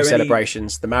know, the football is there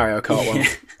celebrations, the Mario Kart one,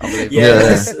 unbelievable.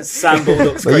 Yeah. Sam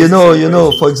Baldock's but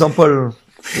for example,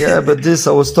 but this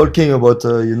I was talking about,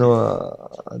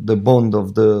 the bond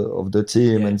of the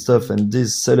team and stuff, and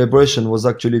this celebration was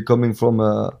actually coming from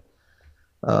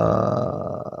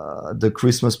the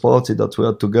Christmas party that we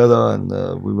had together, and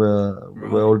we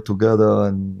were all together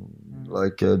and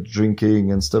like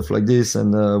drinking and stuff like this,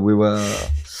 and we were.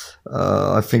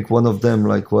 I think one of them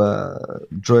were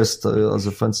dressed as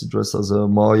a fancy dress as a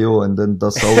Mario, and then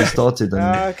that's how we started.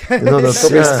 And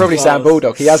that's probably Sam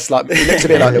Baldock. He looks a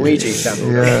bit like Luigi. Sam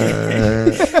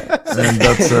Baldock. And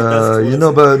that's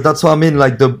but that's what I mean.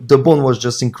 Like the bond was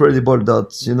just incredible.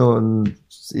 That and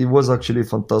it was actually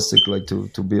fantastic. Like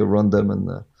to be around them,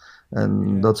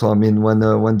 and that's what I mean. When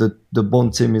the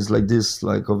bond team is like this,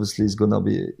 like obviously it's gonna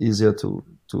be easier to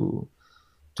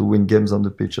win games on the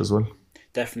pitch as well.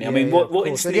 Definitely. I mean, what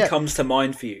instantly comes to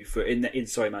mind for you in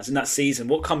that season?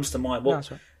 What comes to mind? What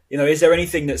is there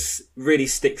anything that's really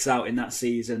sticks out in that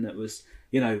season that was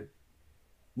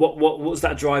what was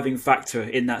that driving factor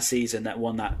in that season that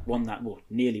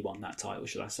nearly won that title,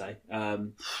 should I say?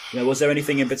 Was there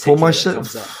anything in particular that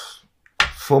comes up?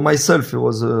 For myself, it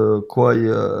was quite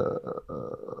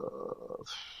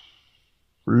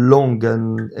long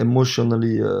and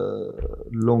emotionally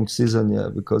long season,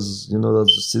 because that's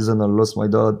the season I lost my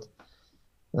dad.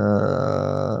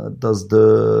 That's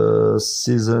the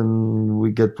season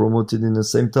we get promoted in the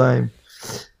same time.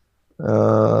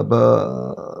 But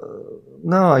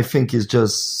no, I think it's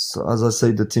just, as I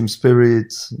say, the team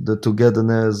spirit, the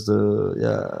togetherness,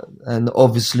 and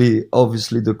obviously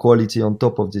the quality on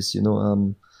top of this,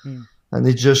 and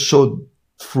it just showed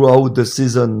throughout the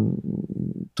season.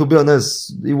 To be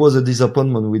honest, it was a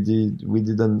disappointment. We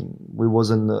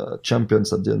wasn't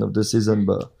champions at the end of the season.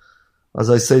 But as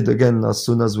I said again, as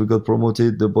soon as we got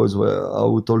promoted, the boys were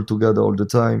out all together all the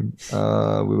time.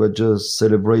 We were just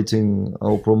celebrating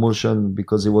our promotion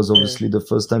because it was obviously the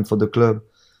first time for the club.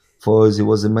 For us, it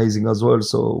was amazing as well.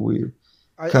 So we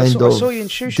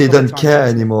didn't care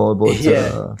anymore about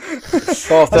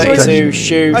 432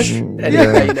 shoes, you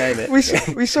name it. We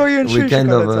saw you in shoes.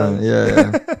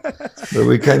 But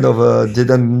we kind of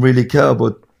didn't really care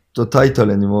about the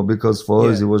title anymore, because for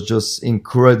us it was just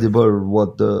incredible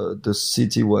what the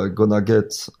city were gonna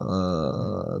get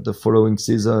the following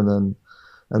season,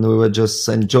 and we were just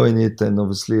enjoying it and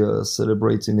obviously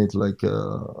celebrating it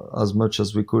as much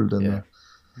as we could, and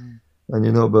but I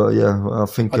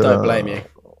think I don't blame you.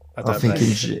 I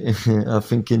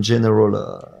think in general,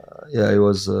 it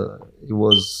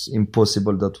was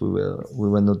impossible that we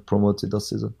were not promoted that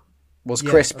season. Was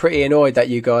Chris pretty annoyed that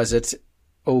you guys had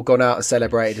all gone out and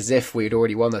celebrated as if we'd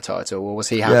already won the title, or was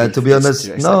he happy? Yeah, to be honest,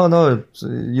 no.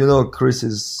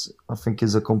 Chris I think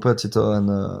he's a competitor,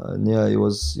 and he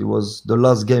was the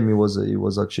last game. He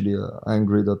was actually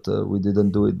angry that we didn't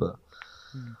do it, but.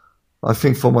 I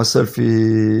think for myself,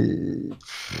 it's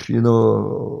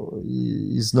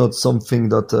not something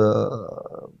that,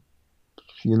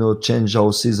 changed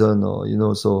our season,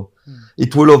 or, so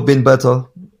it would have been better.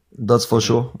 That's for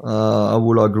sure. I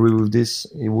will agree with this.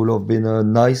 It would have been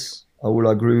nice. I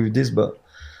will agree with this, but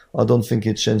I don't think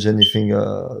it changed anything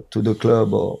to the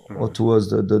club or to us.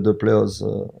 The players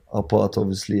are part,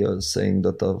 obviously, saying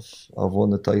that I've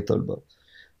won a title, but.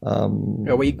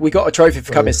 We got a trophy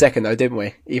for coming second, though, didn't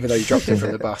we? Even though you dropped it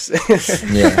from the bus.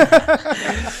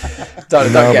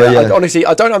 Honestly,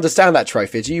 I don't understand that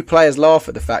trophy. Do you players laugh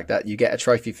at the fact that you get a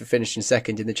trophy for finishing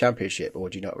second in the championship, or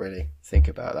do you not really think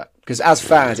about that? Because as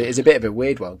fans, it is a bit of a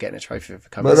weird one getting a trophy for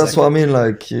coming second. But that's what I mean.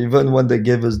 Like, even when they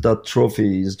gave us that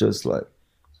trophy, it's just like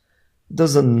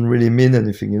doesn't really mean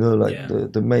anything,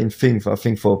 the main thing I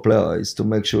think for a player is to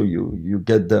make sure you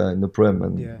get there in the Prem,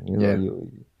 and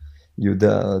you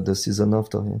there the season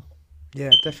after.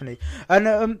 Yeah, definitely.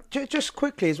 And just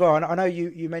quickly as well, I know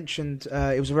you mentioned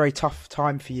it was a very tough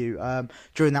time for you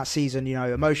during that season,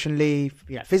 emotionally,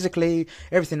 physically,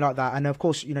 everything like that. And of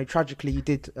course, tragically,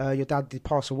 your dad did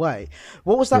pass away.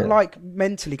 What was that like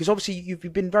mentally? Because obviously you've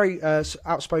been very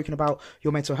outspoken about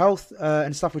your mental health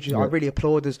and stuff, which I really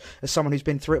applaud as someone who's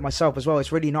been through it myself as well.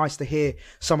 It's really nice to hear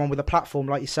someone with a platform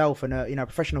like yourself and a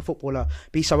professional footballer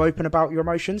be so open about your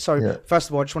emotions. So first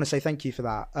of all, I just want to say thank you for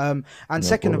that. And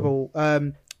second of all,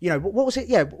 what was it?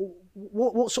 Yeah.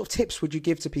 What sort of tips would you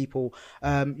give to people,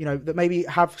 that maybe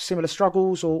have similar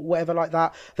struggles or whatever like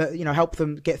that help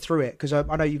them get through it? Because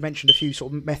I know you mentioned a few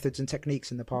sort of methods and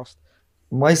techniques in the past.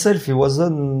 Myself, it was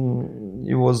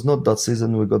not that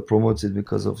season we got promoted,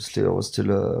 because obviously I was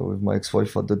still with my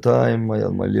ex-wife at the time. I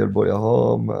had my little boy at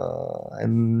home,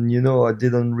 and I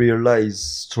didn't realize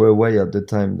straight away at the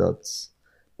time that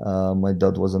My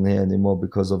dad wasn't here anymore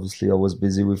because obviously I was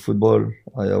busy with football.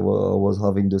 I was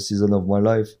having the season of my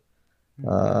life.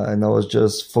 And I was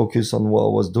just focused on what I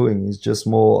was doing. It's just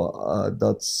more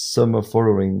that summer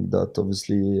following that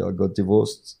obviously I got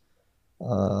divorced.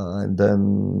 And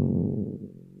then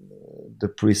the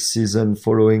pre-season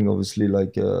following, obviously,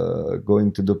 like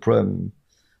going to the Prem.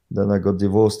 Then I got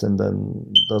divorced, and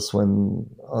then that's when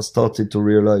I started to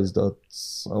realize that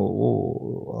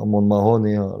I'm on my own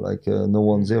here. Like no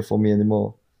one's here for me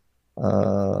anymore.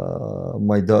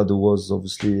 My dad, who was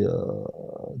obviously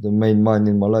the main man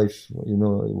in my life, he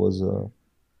was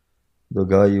the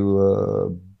guy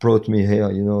who brought me here,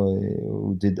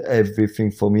 who did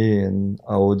everything for me, and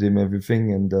I owed him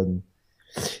everything. And then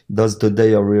that's the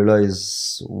day I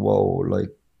realized, wow, like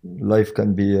life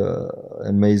can be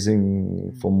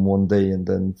amazing from one day, and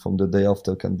then from the day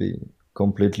after can be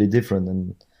completely different.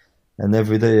 And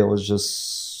every day I was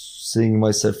just seeing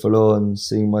myself alone,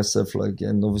 seeing myself like,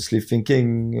 and obviously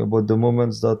thinking about the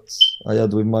moments that I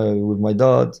had with my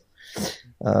dad,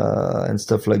 and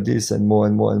stuff like this, and more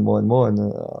and more and more and more. And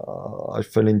I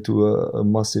fell into a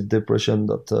massive depression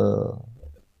that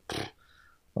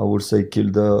I would say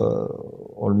killed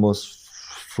almost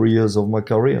 3 years of my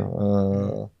career.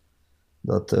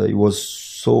 That it was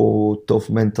so tough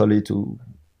mentally to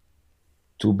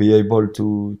be able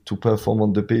to perform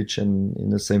on the pitch, and in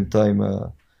the same time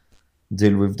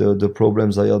deal with the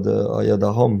problems I had at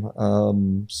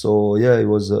home. So yeah, it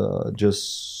was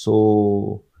just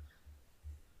so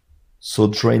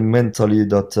drained mentally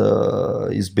that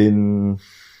it's been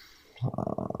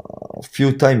a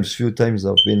few times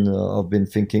I've been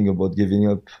thinking about giving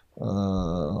up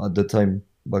at the time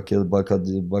back in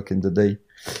the day,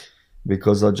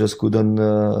 because I just couldn't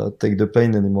take the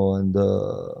pain anymore. And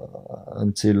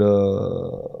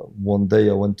until one day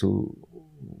I went to,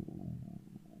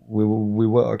 we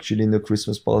were actually in a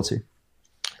Christmas party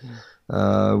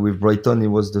with Brighton. It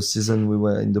was the season we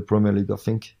were in the Premier League, I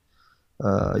think.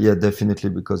 Yeah,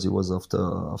 definitely, because it was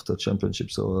after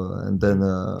championship. So and then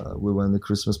we were in the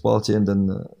Christmas party, and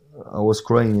then I was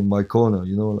crying in my corner,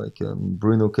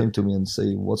 Bruno came to me and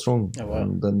say, "What's wrong?" Oh, wow.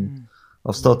 And then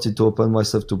I've started to open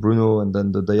myself to Bruno, and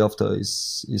then the day after he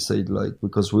said, like,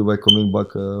 because we were coming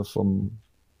back from,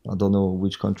 I don't know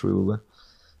which country we were,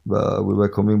 but we were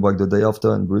coming back the day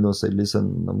after, and Bruno said,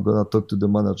 "Listen, I'm gonna talk to the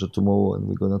manager tomorrow, and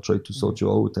we're gonna try to sort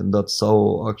you out." And that's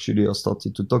how actually I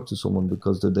started to talk to someone,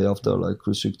 because the day after, like,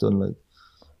 Chris Hughton, like,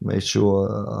 made sure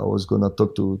I was gonna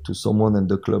talk to someone, and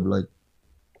the club, like,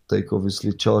 take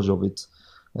obviously charge of it,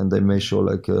 and they made sure,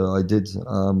 like, I did.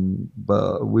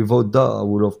 But without that, I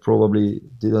would have probably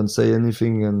didn't say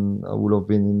anything, and I would have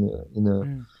been in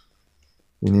an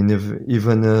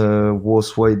even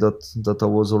worse way that I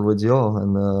was already are.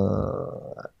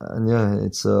 And yeah,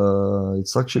 it's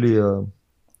actually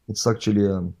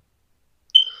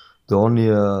the only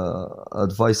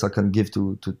advice I can give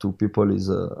to people is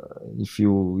if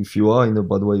you are in a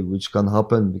bad way, which can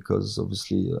happen, because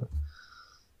obviously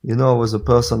I was a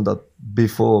person that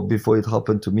before it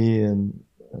happened to me, and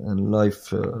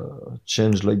life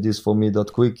changed like this for me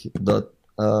that quick, that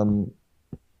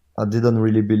I didn't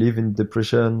really believe in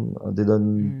depression. I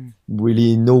didn't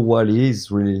really know what it is,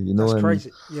 really, That's and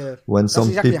crazy. Yeah. When That's some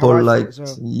exactly people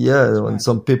well. when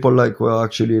some people like were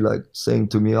actually like saying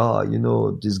to me,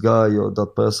 this guy or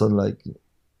that person like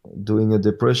doing a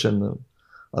depression,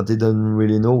 I didn't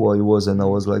really know what it was, and I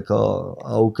was like,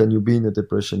 how can you be in a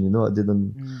depression? I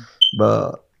didn't.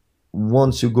 But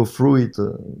once you go through it,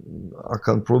 I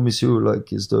can promise you,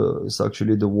 like, it's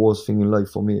actually the worst thing in life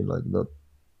for me, like that.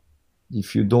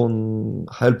 If you don't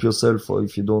help yourself, or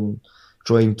if you don't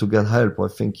trying to get help, I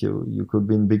think you could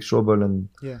be in big trouble. And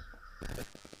yeah.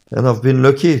 And I've been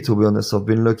lucky, to be honest. I've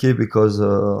been lucky because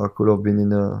I could have been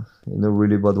in a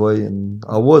really bad way, and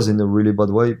I was in a really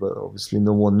bad way, but obviously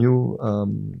no one knew.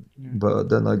 But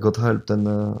then I got help, and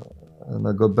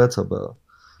I got better. But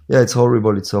yeah, it's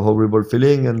horrible. It's a horrible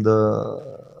feeling, and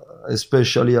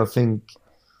especially I think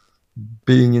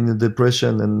being in a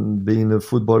depression and being a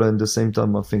footballer at the same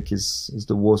time, I think is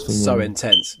the worst thing. So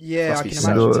intense. Yeah, I can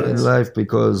imagine in life,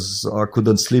 because I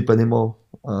couldn't sleep anymore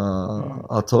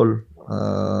at all.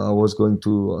 I was going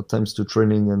at times to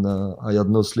training, and I had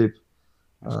no sleep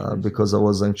because I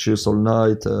was anxious all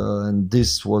night, and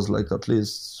this was like at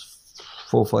least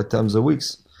 4 or 5 times a week.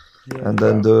 Yeah, and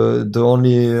then the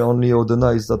only other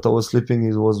nights that I was sleeping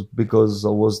was because I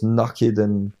was knackered,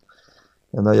 and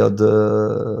I had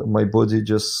my body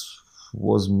just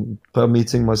was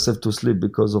permitting myself to sleep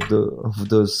because of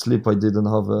the sleep I didn't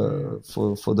have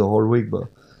for the whole week. But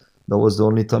that was the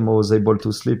only time I was able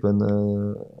to sleep, and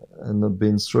not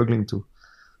been struggling to.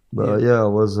 But I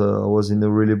was in a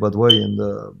really bad way, and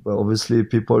but obviously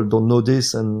people don't know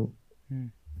this, and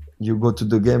you go to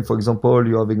the game, for example,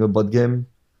 you're having a bad game,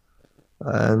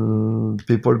 and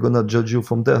people are gonna judge you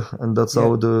from there, and that's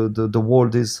how the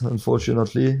world is,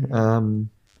 unfortunately.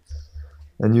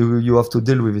 And you have to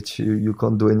deal with it. You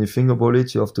can't do anything about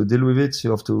it. You have to deal with it.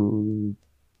 You have to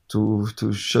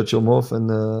shut your mouth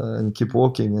and keep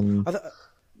walking. And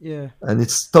and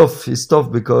it's tough. It's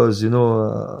tough because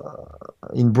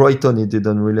in Brighton it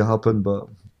didn't really happen, but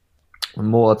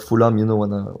more at Fulham.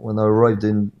 When I arrived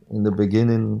in the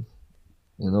beginning,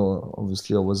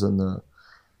 obviously I wasn't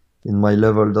in my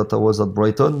level that I was at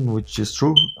Brighton, which is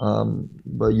true.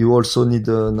 But you also need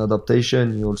an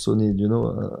adaptation. You also need,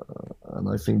 and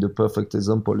I think the perfect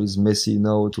example is Messi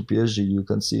now to PSG. You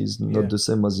can see it's not the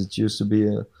same as it used to be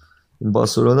in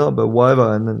Barcelona, but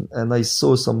whatever. And I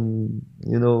saw some,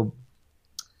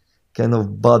 kind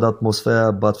of bad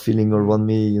atmosphere, bad feeling around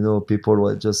me. People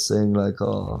were just saying like,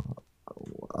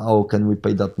 how can we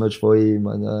pay that much for him?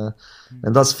 And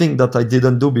that's thing that I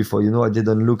didn't do before. I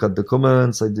didn't look at the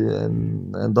comments.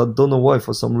 And I don't know why.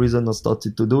 For some reason, I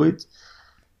started to do it.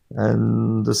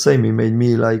 And the same, it made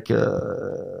me like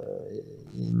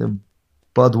in a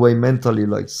bad way mentally,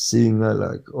 like seeing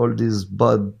like all these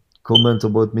bad comments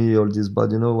about me, all this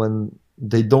bad, when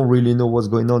they don't really know what's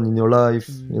going on in your life.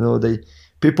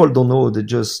 People don't know. They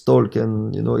just talk,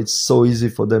 and it's so easy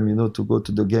for them, to go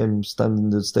to the game, stand in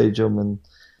the stadium, and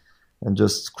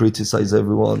just criticize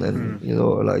everyone. And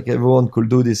like everyone could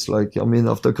do this. Like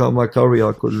after my career,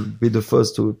 I could be the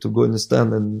first to go in the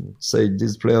stand and say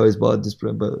this player is bad, this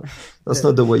player, but that's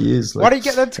not the way he is. Like, why don't you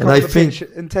get them to come on the pitch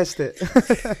and test it?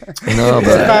 No,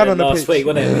 but last week,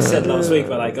 wasn't it? We said last week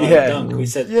about that guy Dunk. We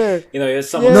said, there's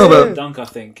someone Dunk, I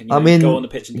think, and go on the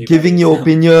pitch and do giving your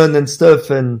opinion and stuff,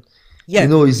 and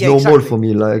it's normal for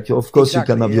me. Like, of course, you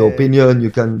can have your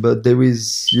opinion, but there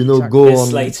is, go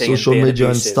on social media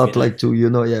and start like to,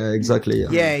 exactly.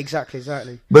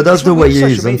 Exactly. But that's the way it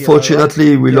is.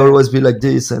 Unfortunately, we'll always be like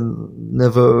this, and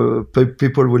never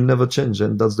people will never change,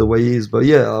 and that's the way it is. But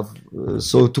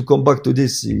so to come back to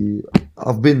this,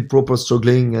 I've been proper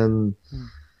struggling, and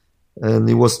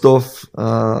it was tough,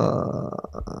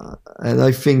 and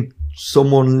I think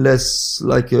someone less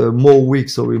like more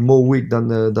weak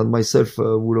than myself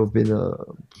would have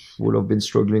been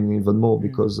struggling even more,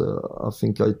 because I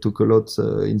think I took a lot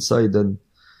inside, and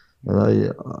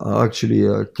I actually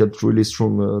kept really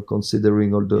strong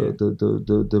considering all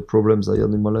the problems I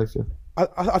had in my life.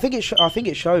 I think it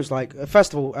shows. Like,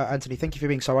 first of all, Anthony, thank you for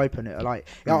being so open.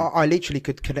 I literally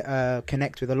could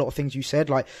connect with a lot of things you said.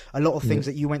 Like a lot of things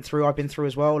that you went through, I've been through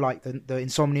as well. Like the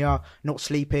insomnia, not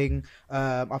sleeping.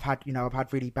 I've had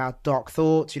really bad dark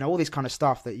thoughts. All this kind of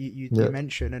stuff that you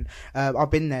mentioned, and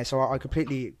I've been there, so I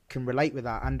completely can relate with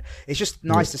that. And it's just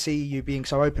nice to see you being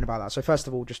so open about that. So first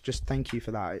of all, just thank you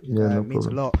for that. It means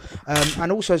a lot.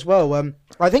 And also as well,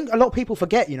 I think a lot of people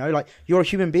forget. Like you're a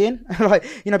human being. Like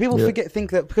people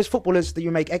think that because footballers that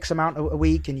you make X amount a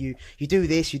week and you do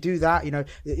this, you do that,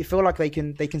 you feel like they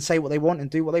can say what they want and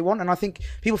do what they want. And I think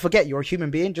people forget you're a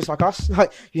human being just like us.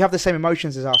 Like you have the same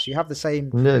emotions as us, you have the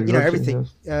same everything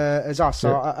as us.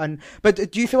 So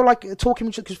but do you feel like talking,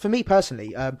 because for me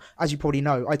personally, as you probably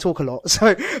know, I talk a lot.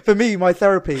 So for me, my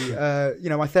therapy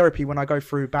when I go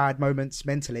through bad moments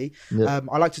mentally,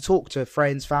 I like to talk to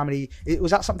friends, family. Was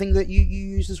that something that you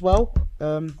used as well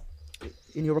in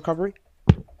your recovery?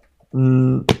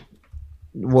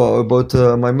 Well, about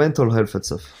my mental health and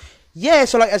stuff. Yeah,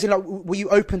 so like, as in, like, were you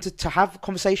open to have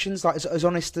conversations like as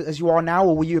honest as you are now,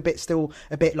 or were you still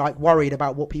a bit like worried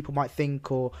about what people might think,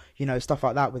 or stuff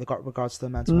like that with regards to the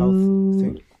mental health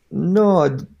thing?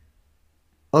 No,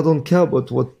 I don't care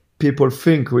about what people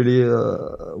think really.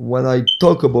 When I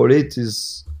talk about it,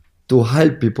 is to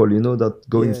help people, that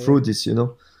going through this.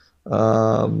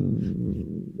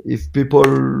 If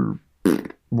people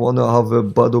want to have a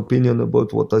bad opinion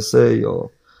about what I say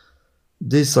or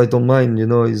this, I don't mind,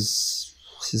 it's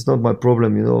not my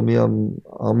problem, me,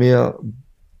 I'm here,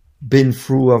 I've been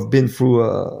through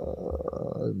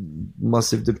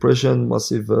massive depression,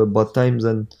 massive bad times,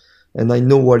 and I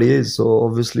know what it is, so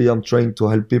obviously I'm trying to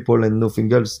help people and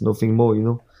nothing else, nothing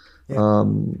more,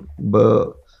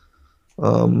 but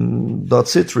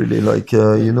that's it really, like,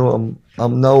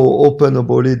 I'm now open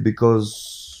about it because,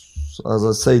 as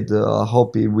I said, I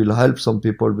hope it will help some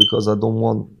people, because I don't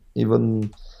want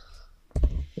even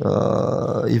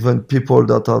people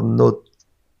that are not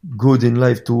good in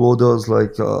life to others,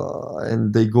 like,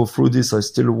 and they go through this. I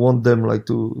still want them like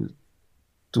to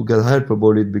get help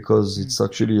about it, because it's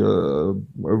actually a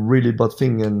really bad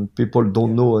thing, and people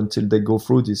don't know until they go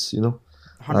through this.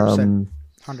 100%.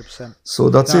 100%. So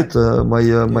that's it.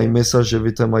 My message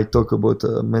every time I talk about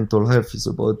mental health is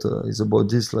about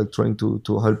this, like trying to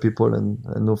help people and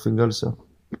nothing else.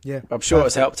 Yeah, I'm sure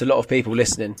it's helped a lot of people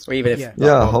listening, or even if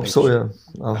I hope so. Yeah,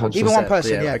 I hope even so. one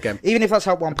person. Again, even if that's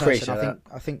helped one person,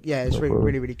 I think it's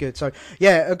really good. So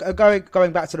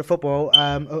going back to the football,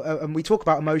 and we talk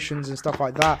about emotions and stuff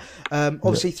like that.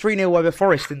 Obviously 3-0 over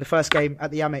Forest in the first game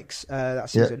at the Amex that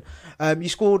season. You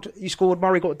scored.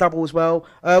 Murray got a double as well.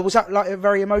 Was that like a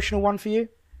very emotional one for you?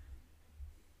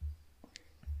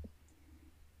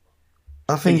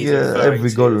 I think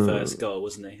every goal. First goal,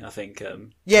 wasn't he? I think.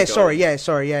 Sorry. May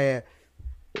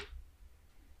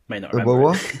not remember. About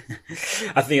what?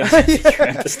 I think I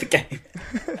remembers the game.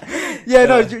 Do you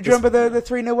remember the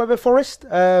 3-0 over Forest?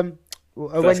 When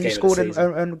you scored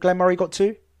and Glenn Murray got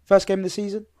 2? First game of the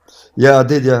season? Yeah, I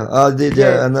did.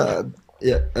 And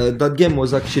that game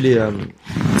was actually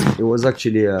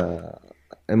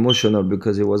emotional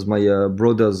because it was my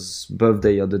brother's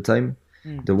birthday at the time,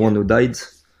 the one who died.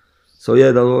 So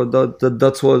that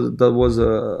was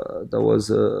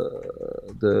the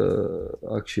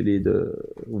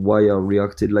why I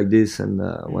reacted like this, and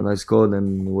when I scored,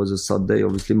 and it was a sad day.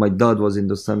 Obviously, my dad was in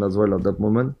the stand as well at that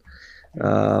moment.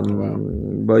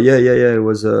 But it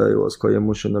was quite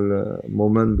emotional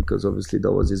moment because obviously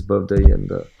that was his birthday,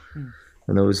 and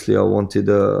obviously I wanted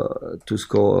to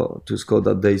score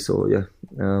that day. So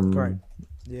right,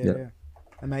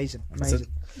 amazing. So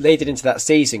leading into that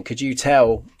season, could you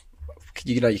tell?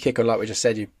 You kick on like we just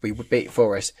said. We beat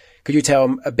Forest. Could you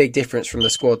tell a big difference from the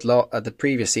squad the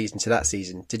previous season to that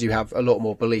season? Did you have a lot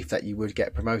more belief that you would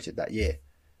get promoted that year?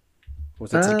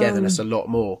 Was the togetherness a lot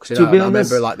more? Because I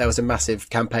remember like there was a massive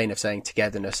campaign of saying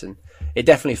togetherness, and it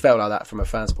definitely felt like that from a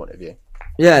fan's point of view.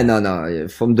 Yeah, no.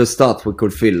 From the start, we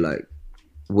could feel like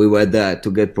we were there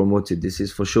to get promoted. This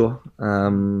is for sure.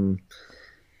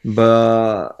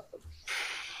 But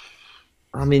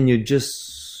I mean, you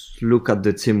just look at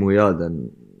the team we had,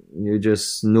 and you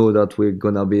just know that we were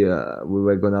gonna be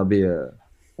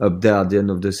up there at the end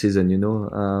of the season.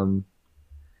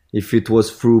 If it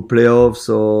was through playoffs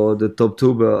or the top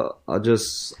 2, but I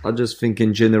just think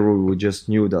in general we just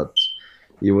knew that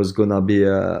it was gonna be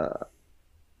an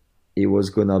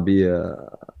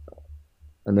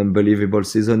unbelievable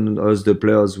season. Us, the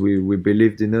players, we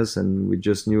believed in us, and we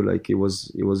just knew like it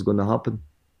was gonna happen.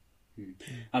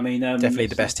 I mean, definitely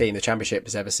the best team the championship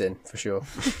has ever seen, for sure.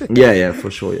 Yeah,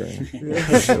 for sure. Yeah.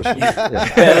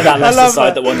 That Leicester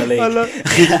side that won the league.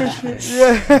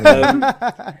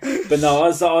 But no, I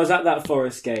was at that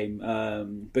Forest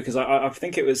game because I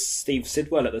think it was Steve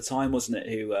Sidwell at the time, wasn't it,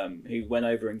 who went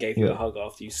over and gave you a hug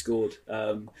after you scored.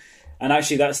 And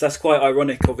actually, that's quite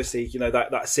ironic. Obviously,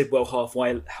 that Sidwell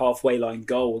halfway line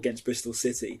goal against Bristol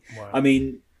City. Wow. I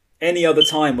mean, any other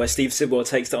time where Steve Sidwell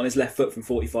takes it on his left foot from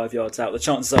 45 yards out, the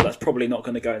chances are that's probably not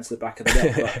going to go into the back of the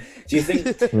net. But do you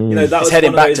think that was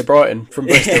heading back to Brighton from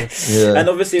Bristol? Yeah. And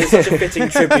obviously it was such a fitting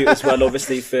tribute as well.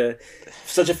 Obviously for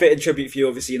such a fitting tribute for you.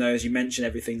 Obviously, as you mentioned,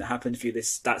 everything that happened for you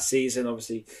that season.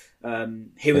 Obviously,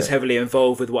 he was heavily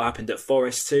involved with what happened at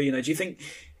Forest too. Do you think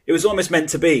it was almost meant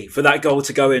to be for that goal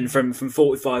to go in from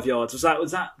 45 yards? Was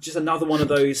that just another one of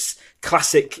those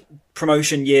classic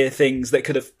promotion year things that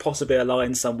could have possibly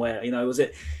aligned somewhere? Was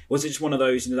it just one of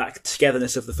those, that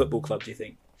togetherness of the football club, do you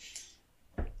think?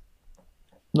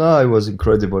 No, it was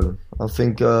incredible. I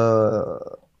think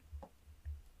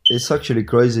it's actually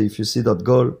crazy if you see that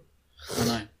goal. I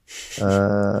know.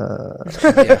 I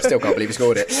still can't believe he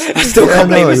scored it. I still can't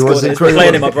believe he scored it. It's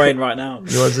playing in my brain right now.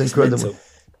 It was incredible.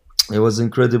 It was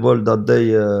incredible that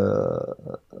day.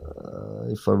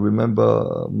 If I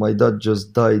remember, my dad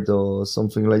just died or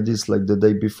something like this, like the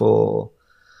day before.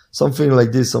 Something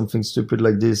like this, something stupid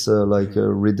like this,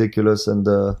 ridiculous. And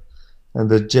the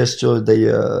gesture they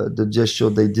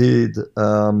did.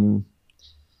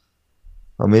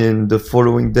 I mean, the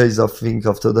following days, I think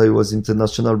after that it was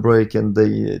international break, and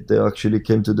they actually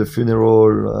came to the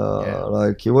funeral.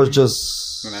 Like it was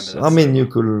just, I mean,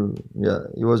 it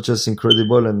was just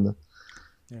incredible, and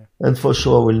for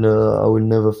sure I will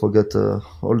never forget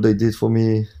all they did for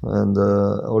me, and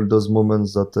all those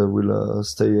moments that will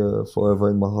stay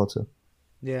forever in my heart.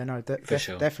 Yeah, no,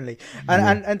 sure. Definitely.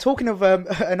 And talking of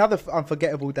another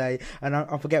unforgettable day, an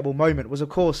unforgettable moment was, of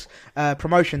course,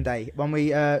 promotion day when we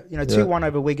 2-1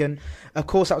 over Wigan. Of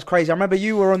course, that was crazy. I remember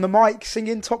you were on the mic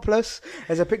singing topless.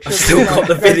 There's a picture. I've still got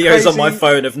the videos on my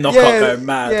phone of Knockaert going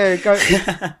mad.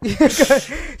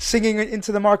 Singing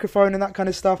into the microphone and that kind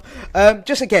of stuff.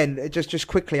 Just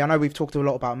quickly, I know we've talked a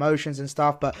lot about emotions and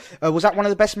stuff, but was that one of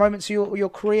the best moments of your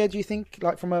career? Do you think,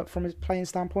 like from a playing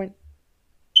standpoint?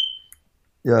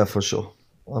 Yeah, for sure.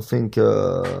 I think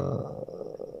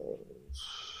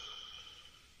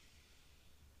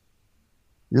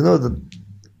you know,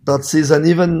 that season,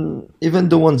 even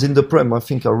the ones in the Prem, I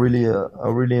think I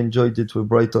really enjoyed it with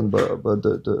Brighton, but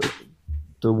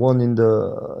the one in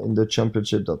the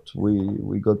Championship that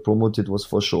we got promoted was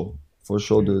for sure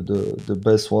the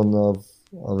best one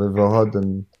I've ever had.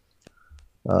 And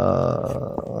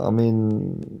I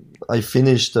mean, I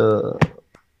finished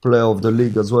player of the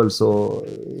league as well, so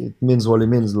it means what it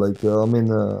means. Like I mean,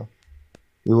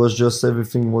 it was just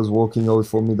everything was working out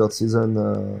for me that season.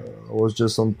 I was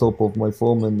just on top of my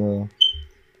form, and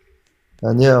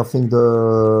yeah, I think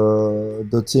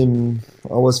the team,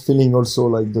 I was feeling also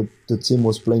like the team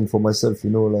was playing for myself, you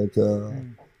know, like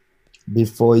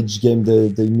before each game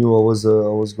they knew I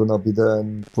was gonna be there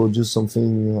and produce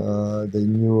something. They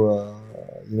knew,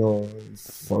 you know,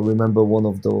 if I remember one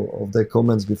of their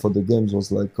comments before the games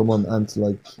was like, "Come on, Ant,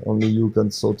 like only you can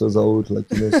sort us out," like,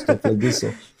 you know, stuff like this.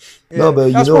 So, Yeah. no, but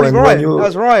you know, and Ryan. when you, That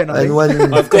was Ryan. and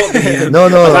when I've got the, no,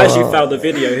 I've actually found the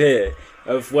video here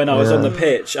of when I was Yeah. on the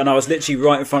pitch and I was literally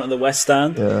right in front of the West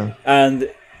Stand, yeah, and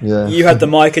yeah. you had the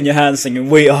mic in your hand singing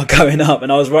 "We Are Going Up,"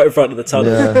 and I was right in front of the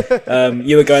tunnel. Yeah.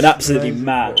 You were going absolutely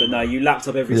mad, but no, you lapped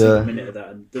up every Yeah. single minute of that,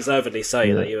 and deservedly so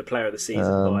that you were player of the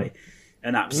season by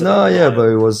an absolute. No, yeah, mile. but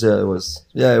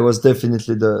it was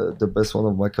definitely the best one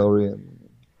of my career.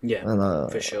 Yeah,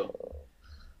 And for sure.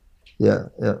 yeah,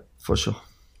 for sure.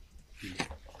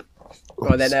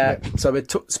 Well, then, so we're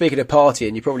speaking of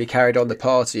partying, you probably carried on the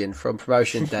partying from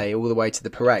promotion day all the way to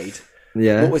the parade.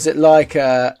 Yeah. What was it like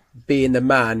being the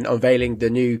man unveiling the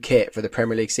new kit for the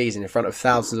Premier League season in front of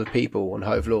thousands of people on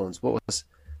Hove Lawns?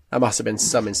 That must have been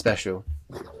something special.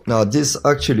 Now, this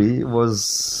actually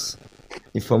was,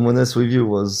 if I'm honest with you,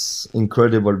 was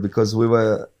incredible because we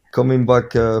were coming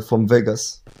back from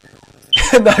Vegas.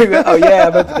 I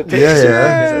remember the picture.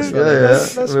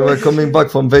 Yeah. We were coming back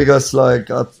from Vegas, like.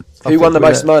 Who won the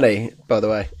most money, by the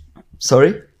way?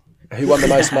 Sorry? Who won the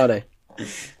most money?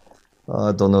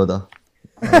 I don't know that.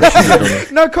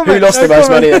 No comment. Who lost no the most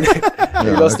comment. money?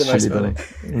 Who lost the most actually money?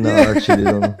 don't. No, actually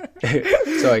don't know.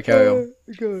 Sorry, carry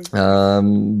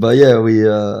on. But yeah, we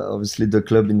obviously the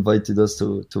club invited us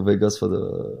to Vegas for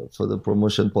the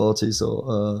promotion party.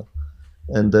 So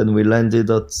and then we landed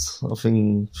at I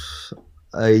think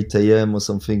 8 a.m. or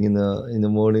something in the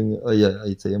morning.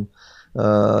 8 a.m.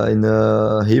 In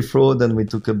Heathrow. Then we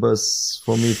took a bus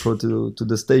from Heathrow to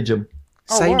the stadium.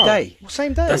 Same day.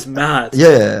 Same day. That's mad.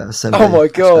 Yeah, same Oh day. my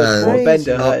god, what a Crazy.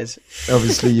 bender that is.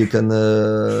 Obviously, you can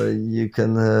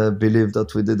believe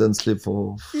that we didn't sleep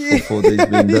for 4 days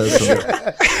being there,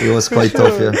 so it was quite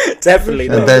tough. Yeah, Definitely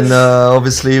not. and then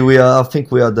obviously I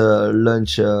think we had a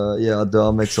lunch at the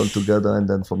Amex all together, and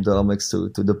then from the Amex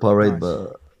to the parade. Nice.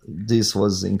 But this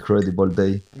was incredible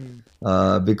day.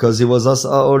 Because it was us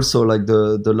also like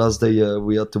the last day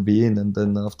we had to be in, and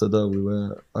then after that we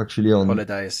were actually on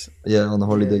Holidays. on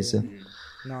holidays. Yeah.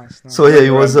 Nice. So yeah, it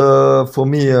was for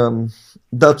me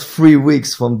that 3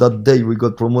 weeks from that day we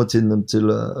got promoted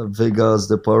until Vegas,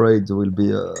 the parade will be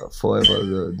forever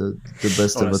the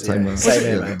best Honestly, ever time. yeah. Same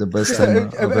here, man. The best time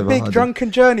I've a ever big had.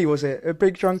 drunken journey, was it? A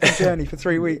big drunken journey for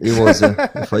 3 weeks. It was,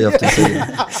 if I have to say.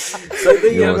 It. So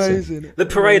Amazing. the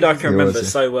parade I can It remember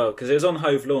was, so well because it was on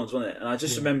Hove Lawns, wasn't it? And I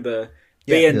just remember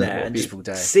being Yeah. there and just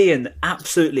Beautiful day. seeing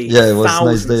absolutely Yeah, it was a nice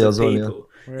thousands day of as well, yeah. people.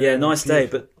 Yeah, nice day.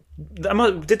 But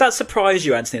did that surprise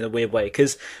you, Anthony, in a weird way?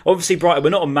 Because obviously Brighton,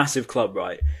 we're not a massive club,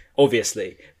 right?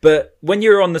 Obviously, but when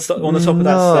you're on the top of that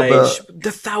No, stage,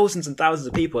 the thousands and thousands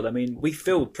of people. I mean, we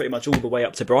filled pretty much all the way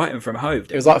up to Brighton from Hove.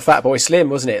 It was like Fatboy Slim,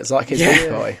 wasn't it? It was like his big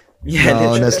party. Yeah, No,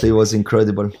 literally. honestly, it was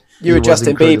incredible. You It were was Justin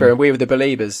incredible. Bieber and we were the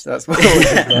Believers. That's what it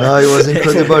was. No, it was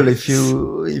incredible.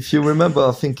 If you remember,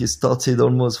 I think it started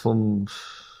almost from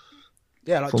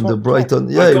Like the Brighton.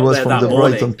 I Yeah, it got was there from that the morning,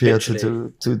 Brighton pier literally.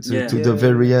 to the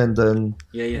very end, and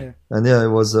Yeah. yeah, it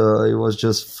was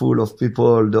just full of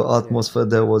people. The atmosphere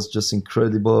there was just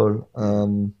incredible.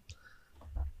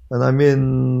 And I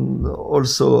mean,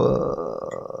 also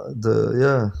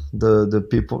the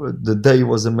people. The day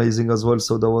was amazing as well.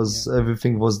 So there was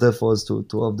everything was there for us to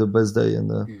have the best day,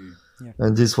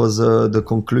 and this was the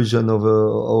conclusion of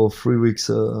our 3 weeks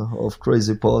of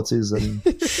crazy parties and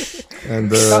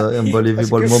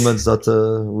unbelievable moments that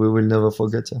we will never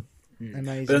forget. Yeah.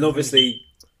 Amazing. But then obviously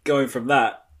going from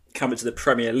that, coming to the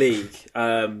Premier League,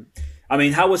 I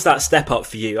mean, how was that step up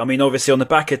for you? I mean, obviously on the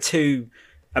back of 2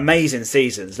 amazing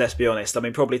seasons, let's be honest. I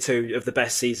mean, probably 2 of the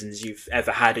best seasons you've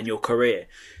ever had in your career.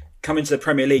 Coming to the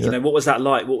Premier League, what was that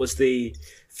like? What was the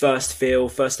first feel,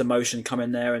 first emotion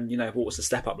coming there, and what was the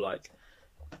step up like?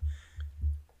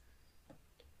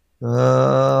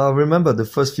 I remember the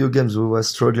first few games we were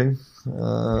struggling,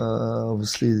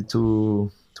 obviously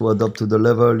to adapt to the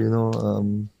level,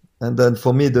 And then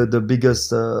for me, the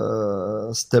biggest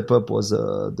step up was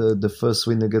the first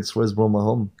win against West Brom at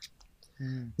home.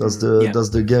 That's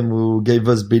the game who gave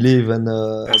us belief and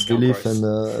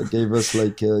gave us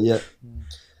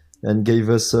and gave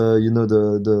us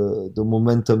the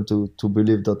momentum to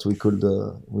believe that we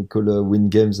could win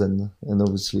games and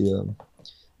obviously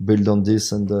build on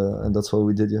this and that's what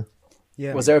we did.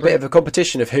 Yeah. Was there a bit of a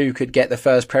competition of who could get the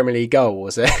first Premier League goal?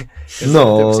 Was there?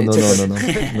 No. With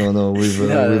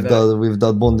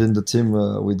that bond in the team,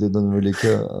 we didn't really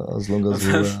care as long as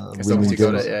we were winning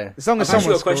games. As long as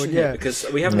someone got a question here, because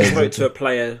we haven't spoke to a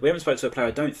player.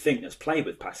 I don't think that's played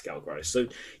with Pascal Gross. So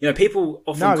people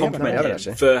often compliment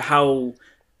him for how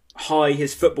high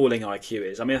his footballing IQ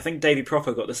is. I mean, I think Davy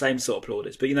Proper got the same sort of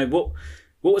plaudits. But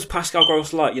what was Pascal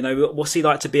Gross like? What's he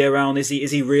like to be around? Is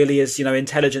he really as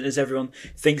intelligent as everyone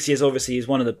thinks he is? Obviously, he's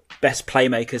one of the best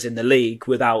playmakers in the league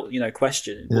without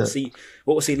question.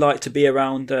 What was he like to be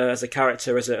around as a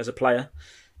character, as a player?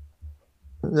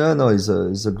 Yeah, no, he's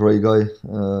a great guy.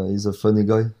 He's a funny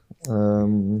guy.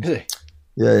 Really?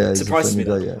 Yeah, he's surprises a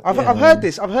funny me guy. Yeah. I've heard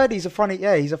this. I've heard he's a funny.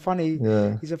 Yeah, he's a funny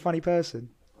person.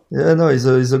 Yeah, no, he's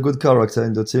a good character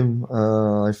in the team.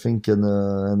 I think,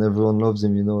 and everyone loves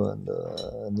him,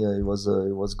 and yeah, it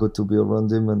was good to be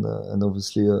around him, and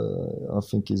obviously, I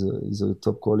think he's a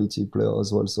top quality player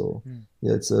as well. So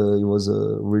yeah, it was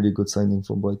a really good signing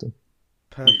from Brighton.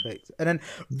 Perfect. And then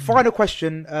final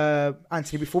question,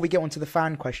 Anthony, before we get on to the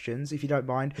fan questions, if you don't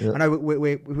mind. Yeah. I know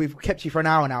we've kept you for an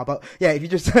hour now, but yeah, if you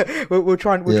just we'll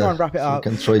try and wrap it up.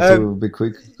 We can try to be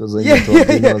quick because I need to have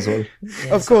dinner as well.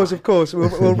 Of course.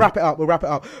 We'll wrap it up.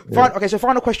 Okay, so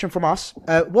final question from us.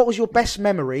 What was your best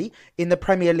memory in the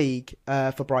Premier League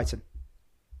for Brighton?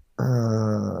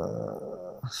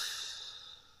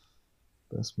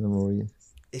 Best memory.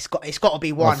 It's got to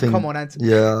be one. Come on, Anthony.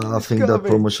 Yeah, I think that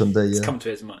promotion day. Yeah, it's come to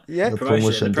his mind. Yeah, the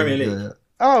promotion in the Premier League. Yeah.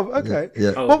 Oh, okay.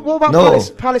 Yeah. Oh. What about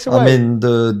Palace away? I mean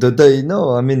the day.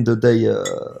 No, I mean the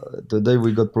day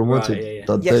we got promoted. Right,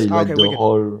 that day, like the Wigan.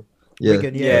 whole. Yeah.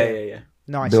 Wigan, yeah.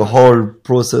 Nice. The whole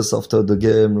process after the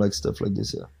game, like stuff like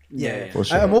this. Yeah. For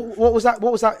sure. And what was that?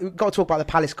 We've got to talk about the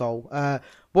Palace goal.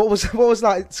 What was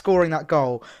like scoring that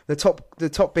goal? The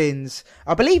top bins.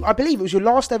 I believe it was your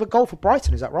last ever goal for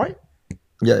Brighton. Is that right?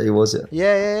 Yeah, it was.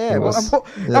 Yeah.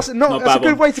 That's a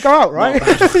good way to go out, right?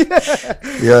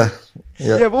 Yeah.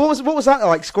 But what was that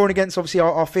like? Scoring against obviously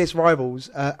our fierce rivals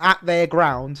at their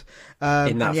ground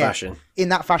in that fashion. In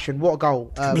that fashion, what a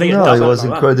goal! It was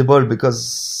incredible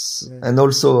because, and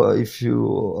also I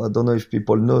don't know if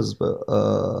people knows, but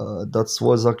that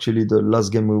was actually the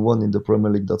last game we won in the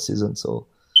Premier League that season. So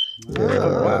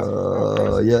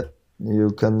yeah.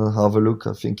 You can have a look.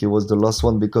 I think it was the last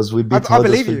one because we beat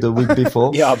Huddersfield the week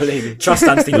before. Yeah, I believe you. Trust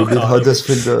Anthony. We beat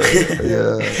Huddersfield.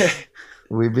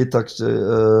 We beat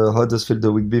Huddersfield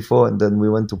the week before, and then we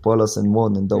went to Palace and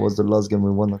won, and that was the last game we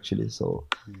won actually. So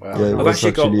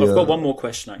I've got one more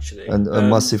question actually, and a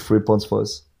massive 3 points for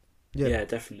us. Yeah,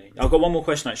 definitely. I've got one more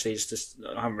question actually. Just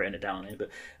I haven't written it down here, but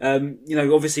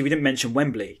obviously we didn't mention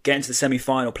Wembley getting to the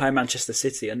semi-final, playing Manchester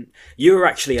City, and you were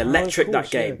actually electric that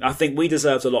game. Yeah. I think we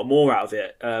deserved a lot more out of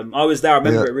it. I was there. I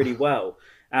remember it really well,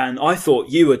 and I thought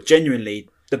you were genuinely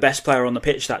the best player on the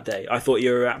pitch that day. I thought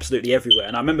you were absolutely everywhere,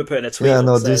 and I remember putting a tweet. Yeah,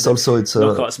 no, this also it's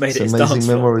amazing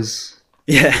memories.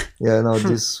 Yeah, no,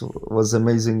 this was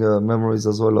amazing memories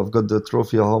as well. I've got the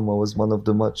trophy at home. I was man of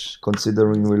the match,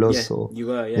 considering we lost. Yeah, so you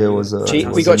were. Yeah, it was.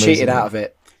 We got cheated out of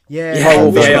it.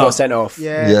 Yeah, got sent off.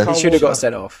 Yeah, he should have got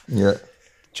sent off. Yeah,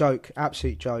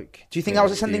 absolute joke. Do you think that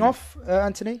was a sending off,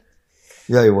 Anthony?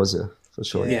 Yeah, it was. Yeah, for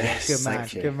sure. Yeah, good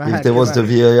man. If there was the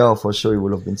VAR, for sure, he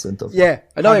would have been sent off. Yeah,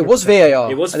 I know it was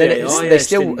VAR. It was and VAR. They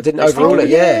still didn't overrule it.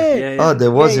 Yeah.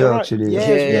 There was actually.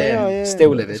 Yeah.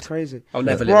 Still livid. It's crazy. I'll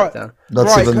never live it down.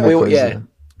 That's even more crazy.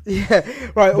 Yeah,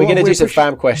 right. We're going to do some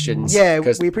fan questions. Yeah,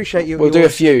 we appreciate you. We'll do a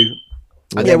few.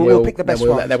 And then we'll pick the best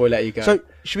ones. Then we'll let you go. So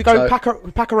should we go? Packer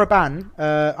Raban.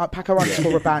 Packer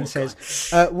 _ Raban says,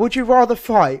 would you rather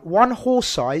fight one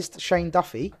horse-sized Shane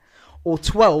Duffy or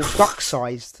 12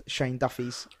 duck-sized Shane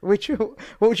Duffys?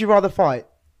 What would you rather fight?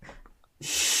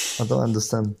 I don't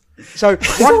understand. So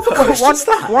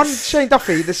one Shane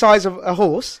Duffy the size of a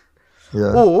horse,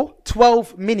 or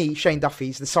 12 mini Shane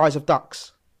Duffys the size of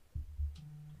ducks.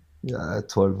 Yeah,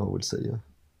 12 I would say,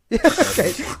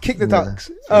 Okay, kick the ducks.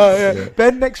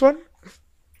 Ben, next one.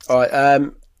 All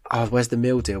right, where's the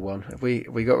meal deal one? Have we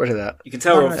got rid of that? You can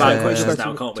tell we're on fan questions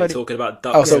now, can't we? Talking about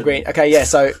ducks. Oh, so green. Okay, yeah,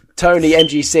 so Tony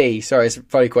MGC, sorry, it's a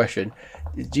funny question.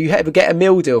 Do you ever get a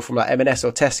meal deal from like M&S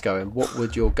or Tesco, and what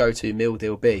would your go-to meal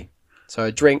deal be? So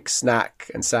a drink,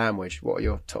 snack and sandwich, what are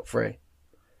your top three?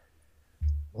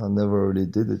 I never really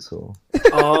did it, so.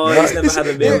 Oh, he's never had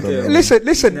a meal deal.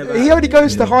 Listen. He only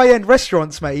goes to high-end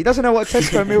restaurants, mate. He doesn't know what a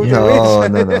Tesco meal deal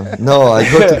is. No. I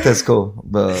go to Tesco,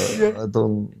 but I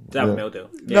don't. Have a meal deal.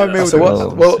 No meal So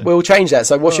deal. we'll change that.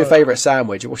 So what's your favourite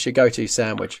sandwich? What's your go-to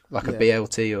sandwich? Like a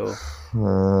BLT or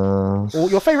Or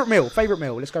your favourite meal?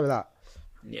 Let's go with that.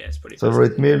 Yeah, it's pretty.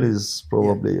 Favorite meal is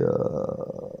probably.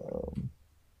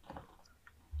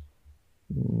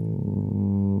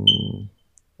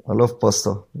 I love pasta.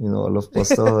 I love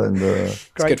pasta and. it's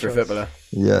good for a footballer.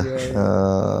 Yeah.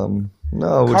 No,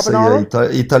 I would Carbonara?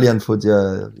 say Italian food.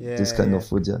 Yeah, this kind of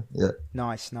food. Yeah.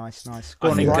 Nice. Go I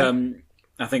on, think. Ryan.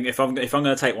 I think if I'm going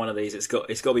to take one of these, it's got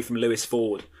to be from Lewis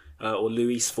Ford or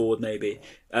Louis Ford maybe.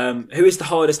 Who is the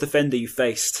hardest defender you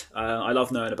faced? I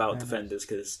love knowing about defenders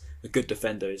because a good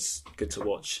defender is good to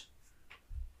watch.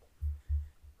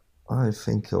 I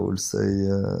think I will say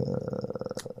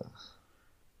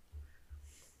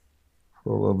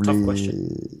probably. Tough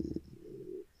question.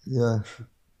 Yeah.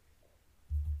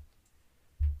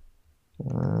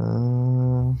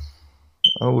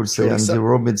 I would say Andy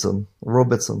Robertson.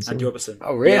 Andy Robertson.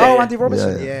 Oh, really? Oh, Andy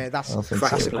Robertson. Yeah. Yeah, that's I think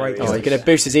a so. great. Oh, you're going to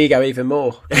boost his ego even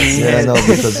more. Yeah, no,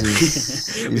 because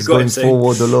he's got him going soon.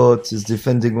 forward a lot. He's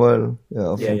defending well.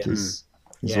 Yeah, I think he's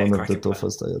Yeah, one of the cracking player.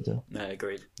 toughest I had. Yeah. No,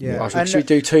 agreed. Yeah. Right, And- should we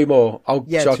do two more? I'll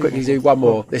two quickly more. do one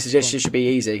more. Go on. This should be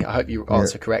easy. I hope you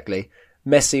answer correctly.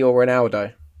 Messi or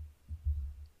Ronaldo?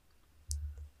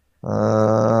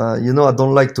 I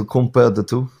don't like to compare the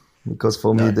two because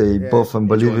for me they both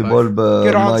unbelievable. But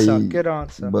Good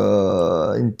answer.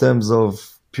 But in terms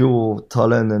of pure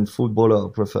talent and footballer, I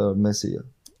prefer Messi.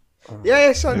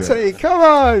 Yes, Anthony, come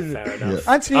on. Fair enough.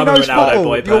 Anthony I'm a knows Ronaldo football.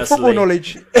 boy, Your football personally.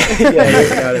 knowledge. Yeah,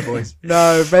 Ronaldo boys.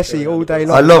 No, Messi all day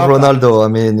long. I love that. Ronaldo. I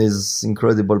mean, he's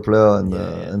incredible player,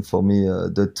 and for me,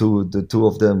 the two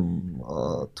of them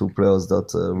are two players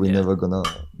that we're never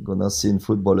gonna see in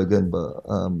football again. But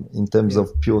in terms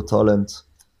of pure talent,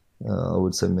 I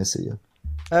would say Messi.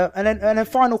 Yeah. And then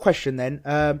final question then.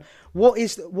 What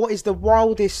is the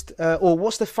wildest or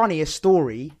what's the funniest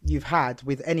story you've had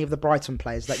with any of the Brighton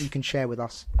players that you can share with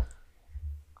us?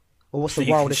 Or what's the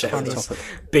wildest, funniest?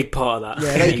 Big part of that.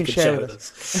 Yeah, that you can share with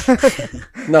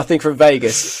us. Nothing from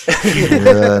Vegas.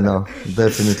 Yeah, no,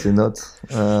 definitely not.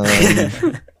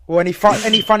 Or any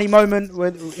funny moment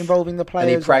involving the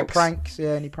players? Any pranks? Pranks?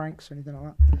 Yeah, any pranks or anything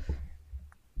like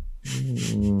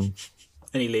that?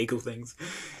 Any legal things?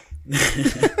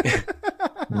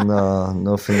 No,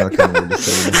 nothing I can really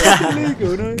say.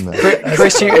 No.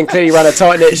 Chris Hughton clearly ran a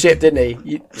tight knit ship, didn't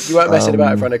he? You weren't messing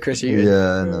about in front of Chris Hughton.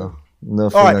 Yeah, no,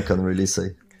 nothing All right. I can really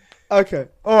say. Okay.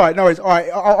 All right. No worries. All right.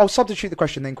 I'll substitute the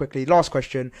question then quickly. Last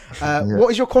question.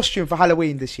 What is your costume for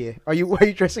Halloween this year? Are you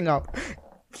dressing up?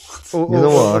 You know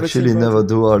what? I actually never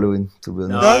do Halloween, to be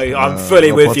honest. No, I'm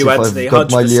fully with you, apart if Anthony. I've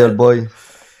got my 100%. little boy.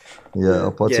 Yeah,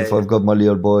 apart if I've got my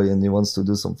little boy and he wants to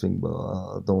do something, but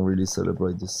I don't really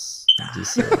celebrate this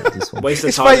one. Waste of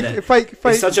It's time. fake. innit? Fake.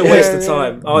 It's such a waste of Yeah.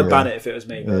 time. I'd Yeah. ban it if it was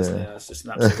me, personally. That's just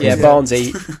an absolute Yeah, waste.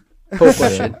 Barnesy. Poor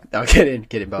question. No, kidding,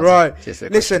 Barnesy. Right. Just a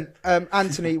question. Listen,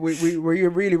 Anthony, we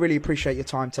really, really appreciate your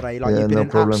time today. Like, Yeah, you've been no an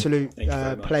problem. absolute Thank you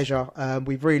very much. pleasure.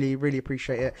 We really, really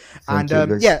appreciate it. Thank And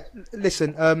you, guys. yeah,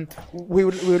 listen, we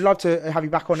would love to have you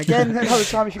back on again another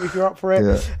time if you're up for it.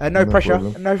 Yeah, No no pressure.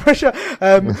 problem. No pressure.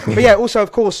 But yeah, also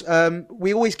of course,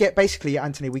 we always get basically,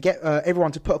 Anthony, we get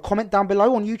everyone to put a comment down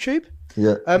below on YouTube.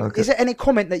 Yeah. Okay. Is there any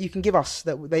comment that you can give us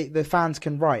that the fans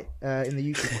can write in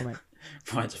the YouTube comment?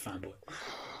 Ryan's a fanboy.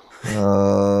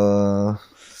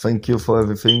 Thank you for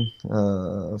everything,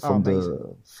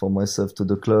 amazing. from myself to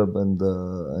the club and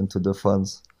to the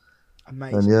fans.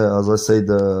 Amazing. And yeah, as I said,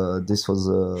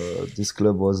 this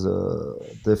club was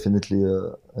definitely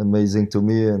amazing to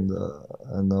me, and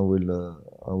I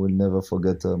will never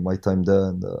forget my time there,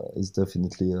 and it's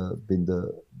definitely been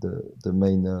the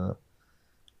main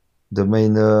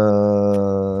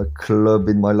club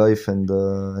in my life, and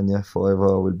yeah, forever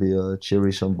I will be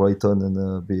cherish on Brighton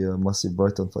and be a massive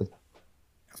Brighton fan.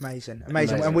 Amazing.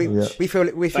 And we feel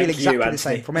Thank exactly you, the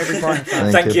same Anthony. from every Brighton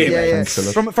fan. Thank you. Yeah. Thanks a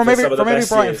lot. From For every some of the Brighton best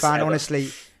fan, years ever. honestly.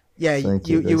 Yeah, Thank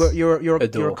you, you're a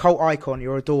Adored. cult icon.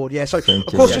 You're adored. Yeah. So Thank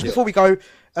of you, course, guys. just before we go,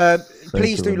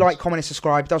 please you do very like, much. comment, and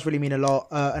subscribe. It does really mean a lot.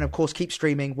 And of course, keep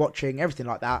streaming, watching, everything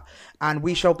like that. And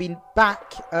we shall be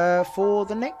back for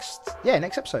the next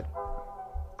episode.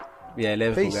 Yeah,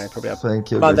 Liverpool Peace. game probably up Thank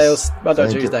you. Monday or guys. Monday or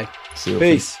Thank you. Tuesday. See you.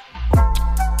 Peace.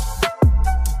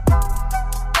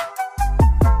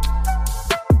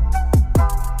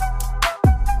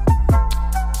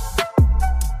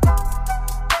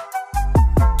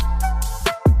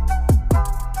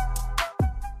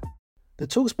 The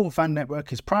TalkSport Fan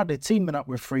Network is proudly teaming up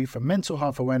with Free for Mental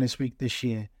Health Awareness Week this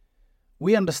year.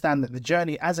 We understand that the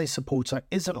journey as a supporter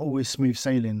isn't always smooth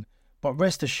sailing, but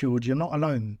rest assured you're not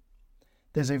alone.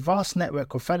 There's a vast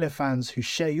network of fellow fans who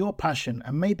share your passion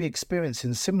and may be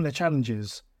experiencing similar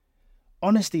challenges.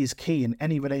 Honesty is key in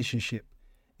any relationship.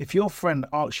 If your friend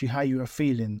asks you how you are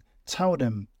feeling, tell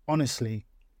them honestly.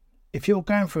 If you're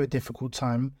going through a difficult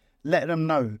time, let them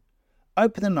know.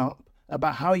 Opening up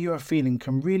about how you are feeling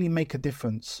can really make a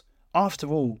difference. After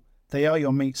all, they are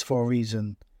your mates for a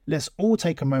reason. Let's all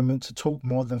take a moment to talk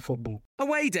more than football.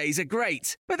 Away days are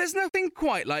great, but there's nothing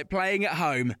quite like playing at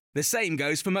home. The same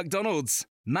goes for McDonald's.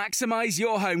 Maximise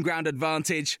your home ground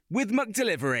advantage with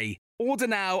McDelivery. Order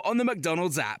now on the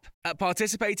McDonald's app. At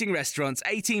participating restaurants,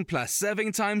 18 plus,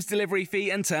 serving times, delivery fee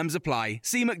and terms apply.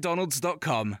 See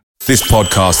mcdonalds.com. This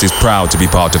podcast is proud to be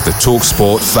part of the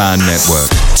TalkSport Fan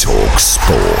Network.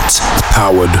 TalkSport.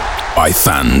 Powered by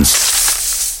fans.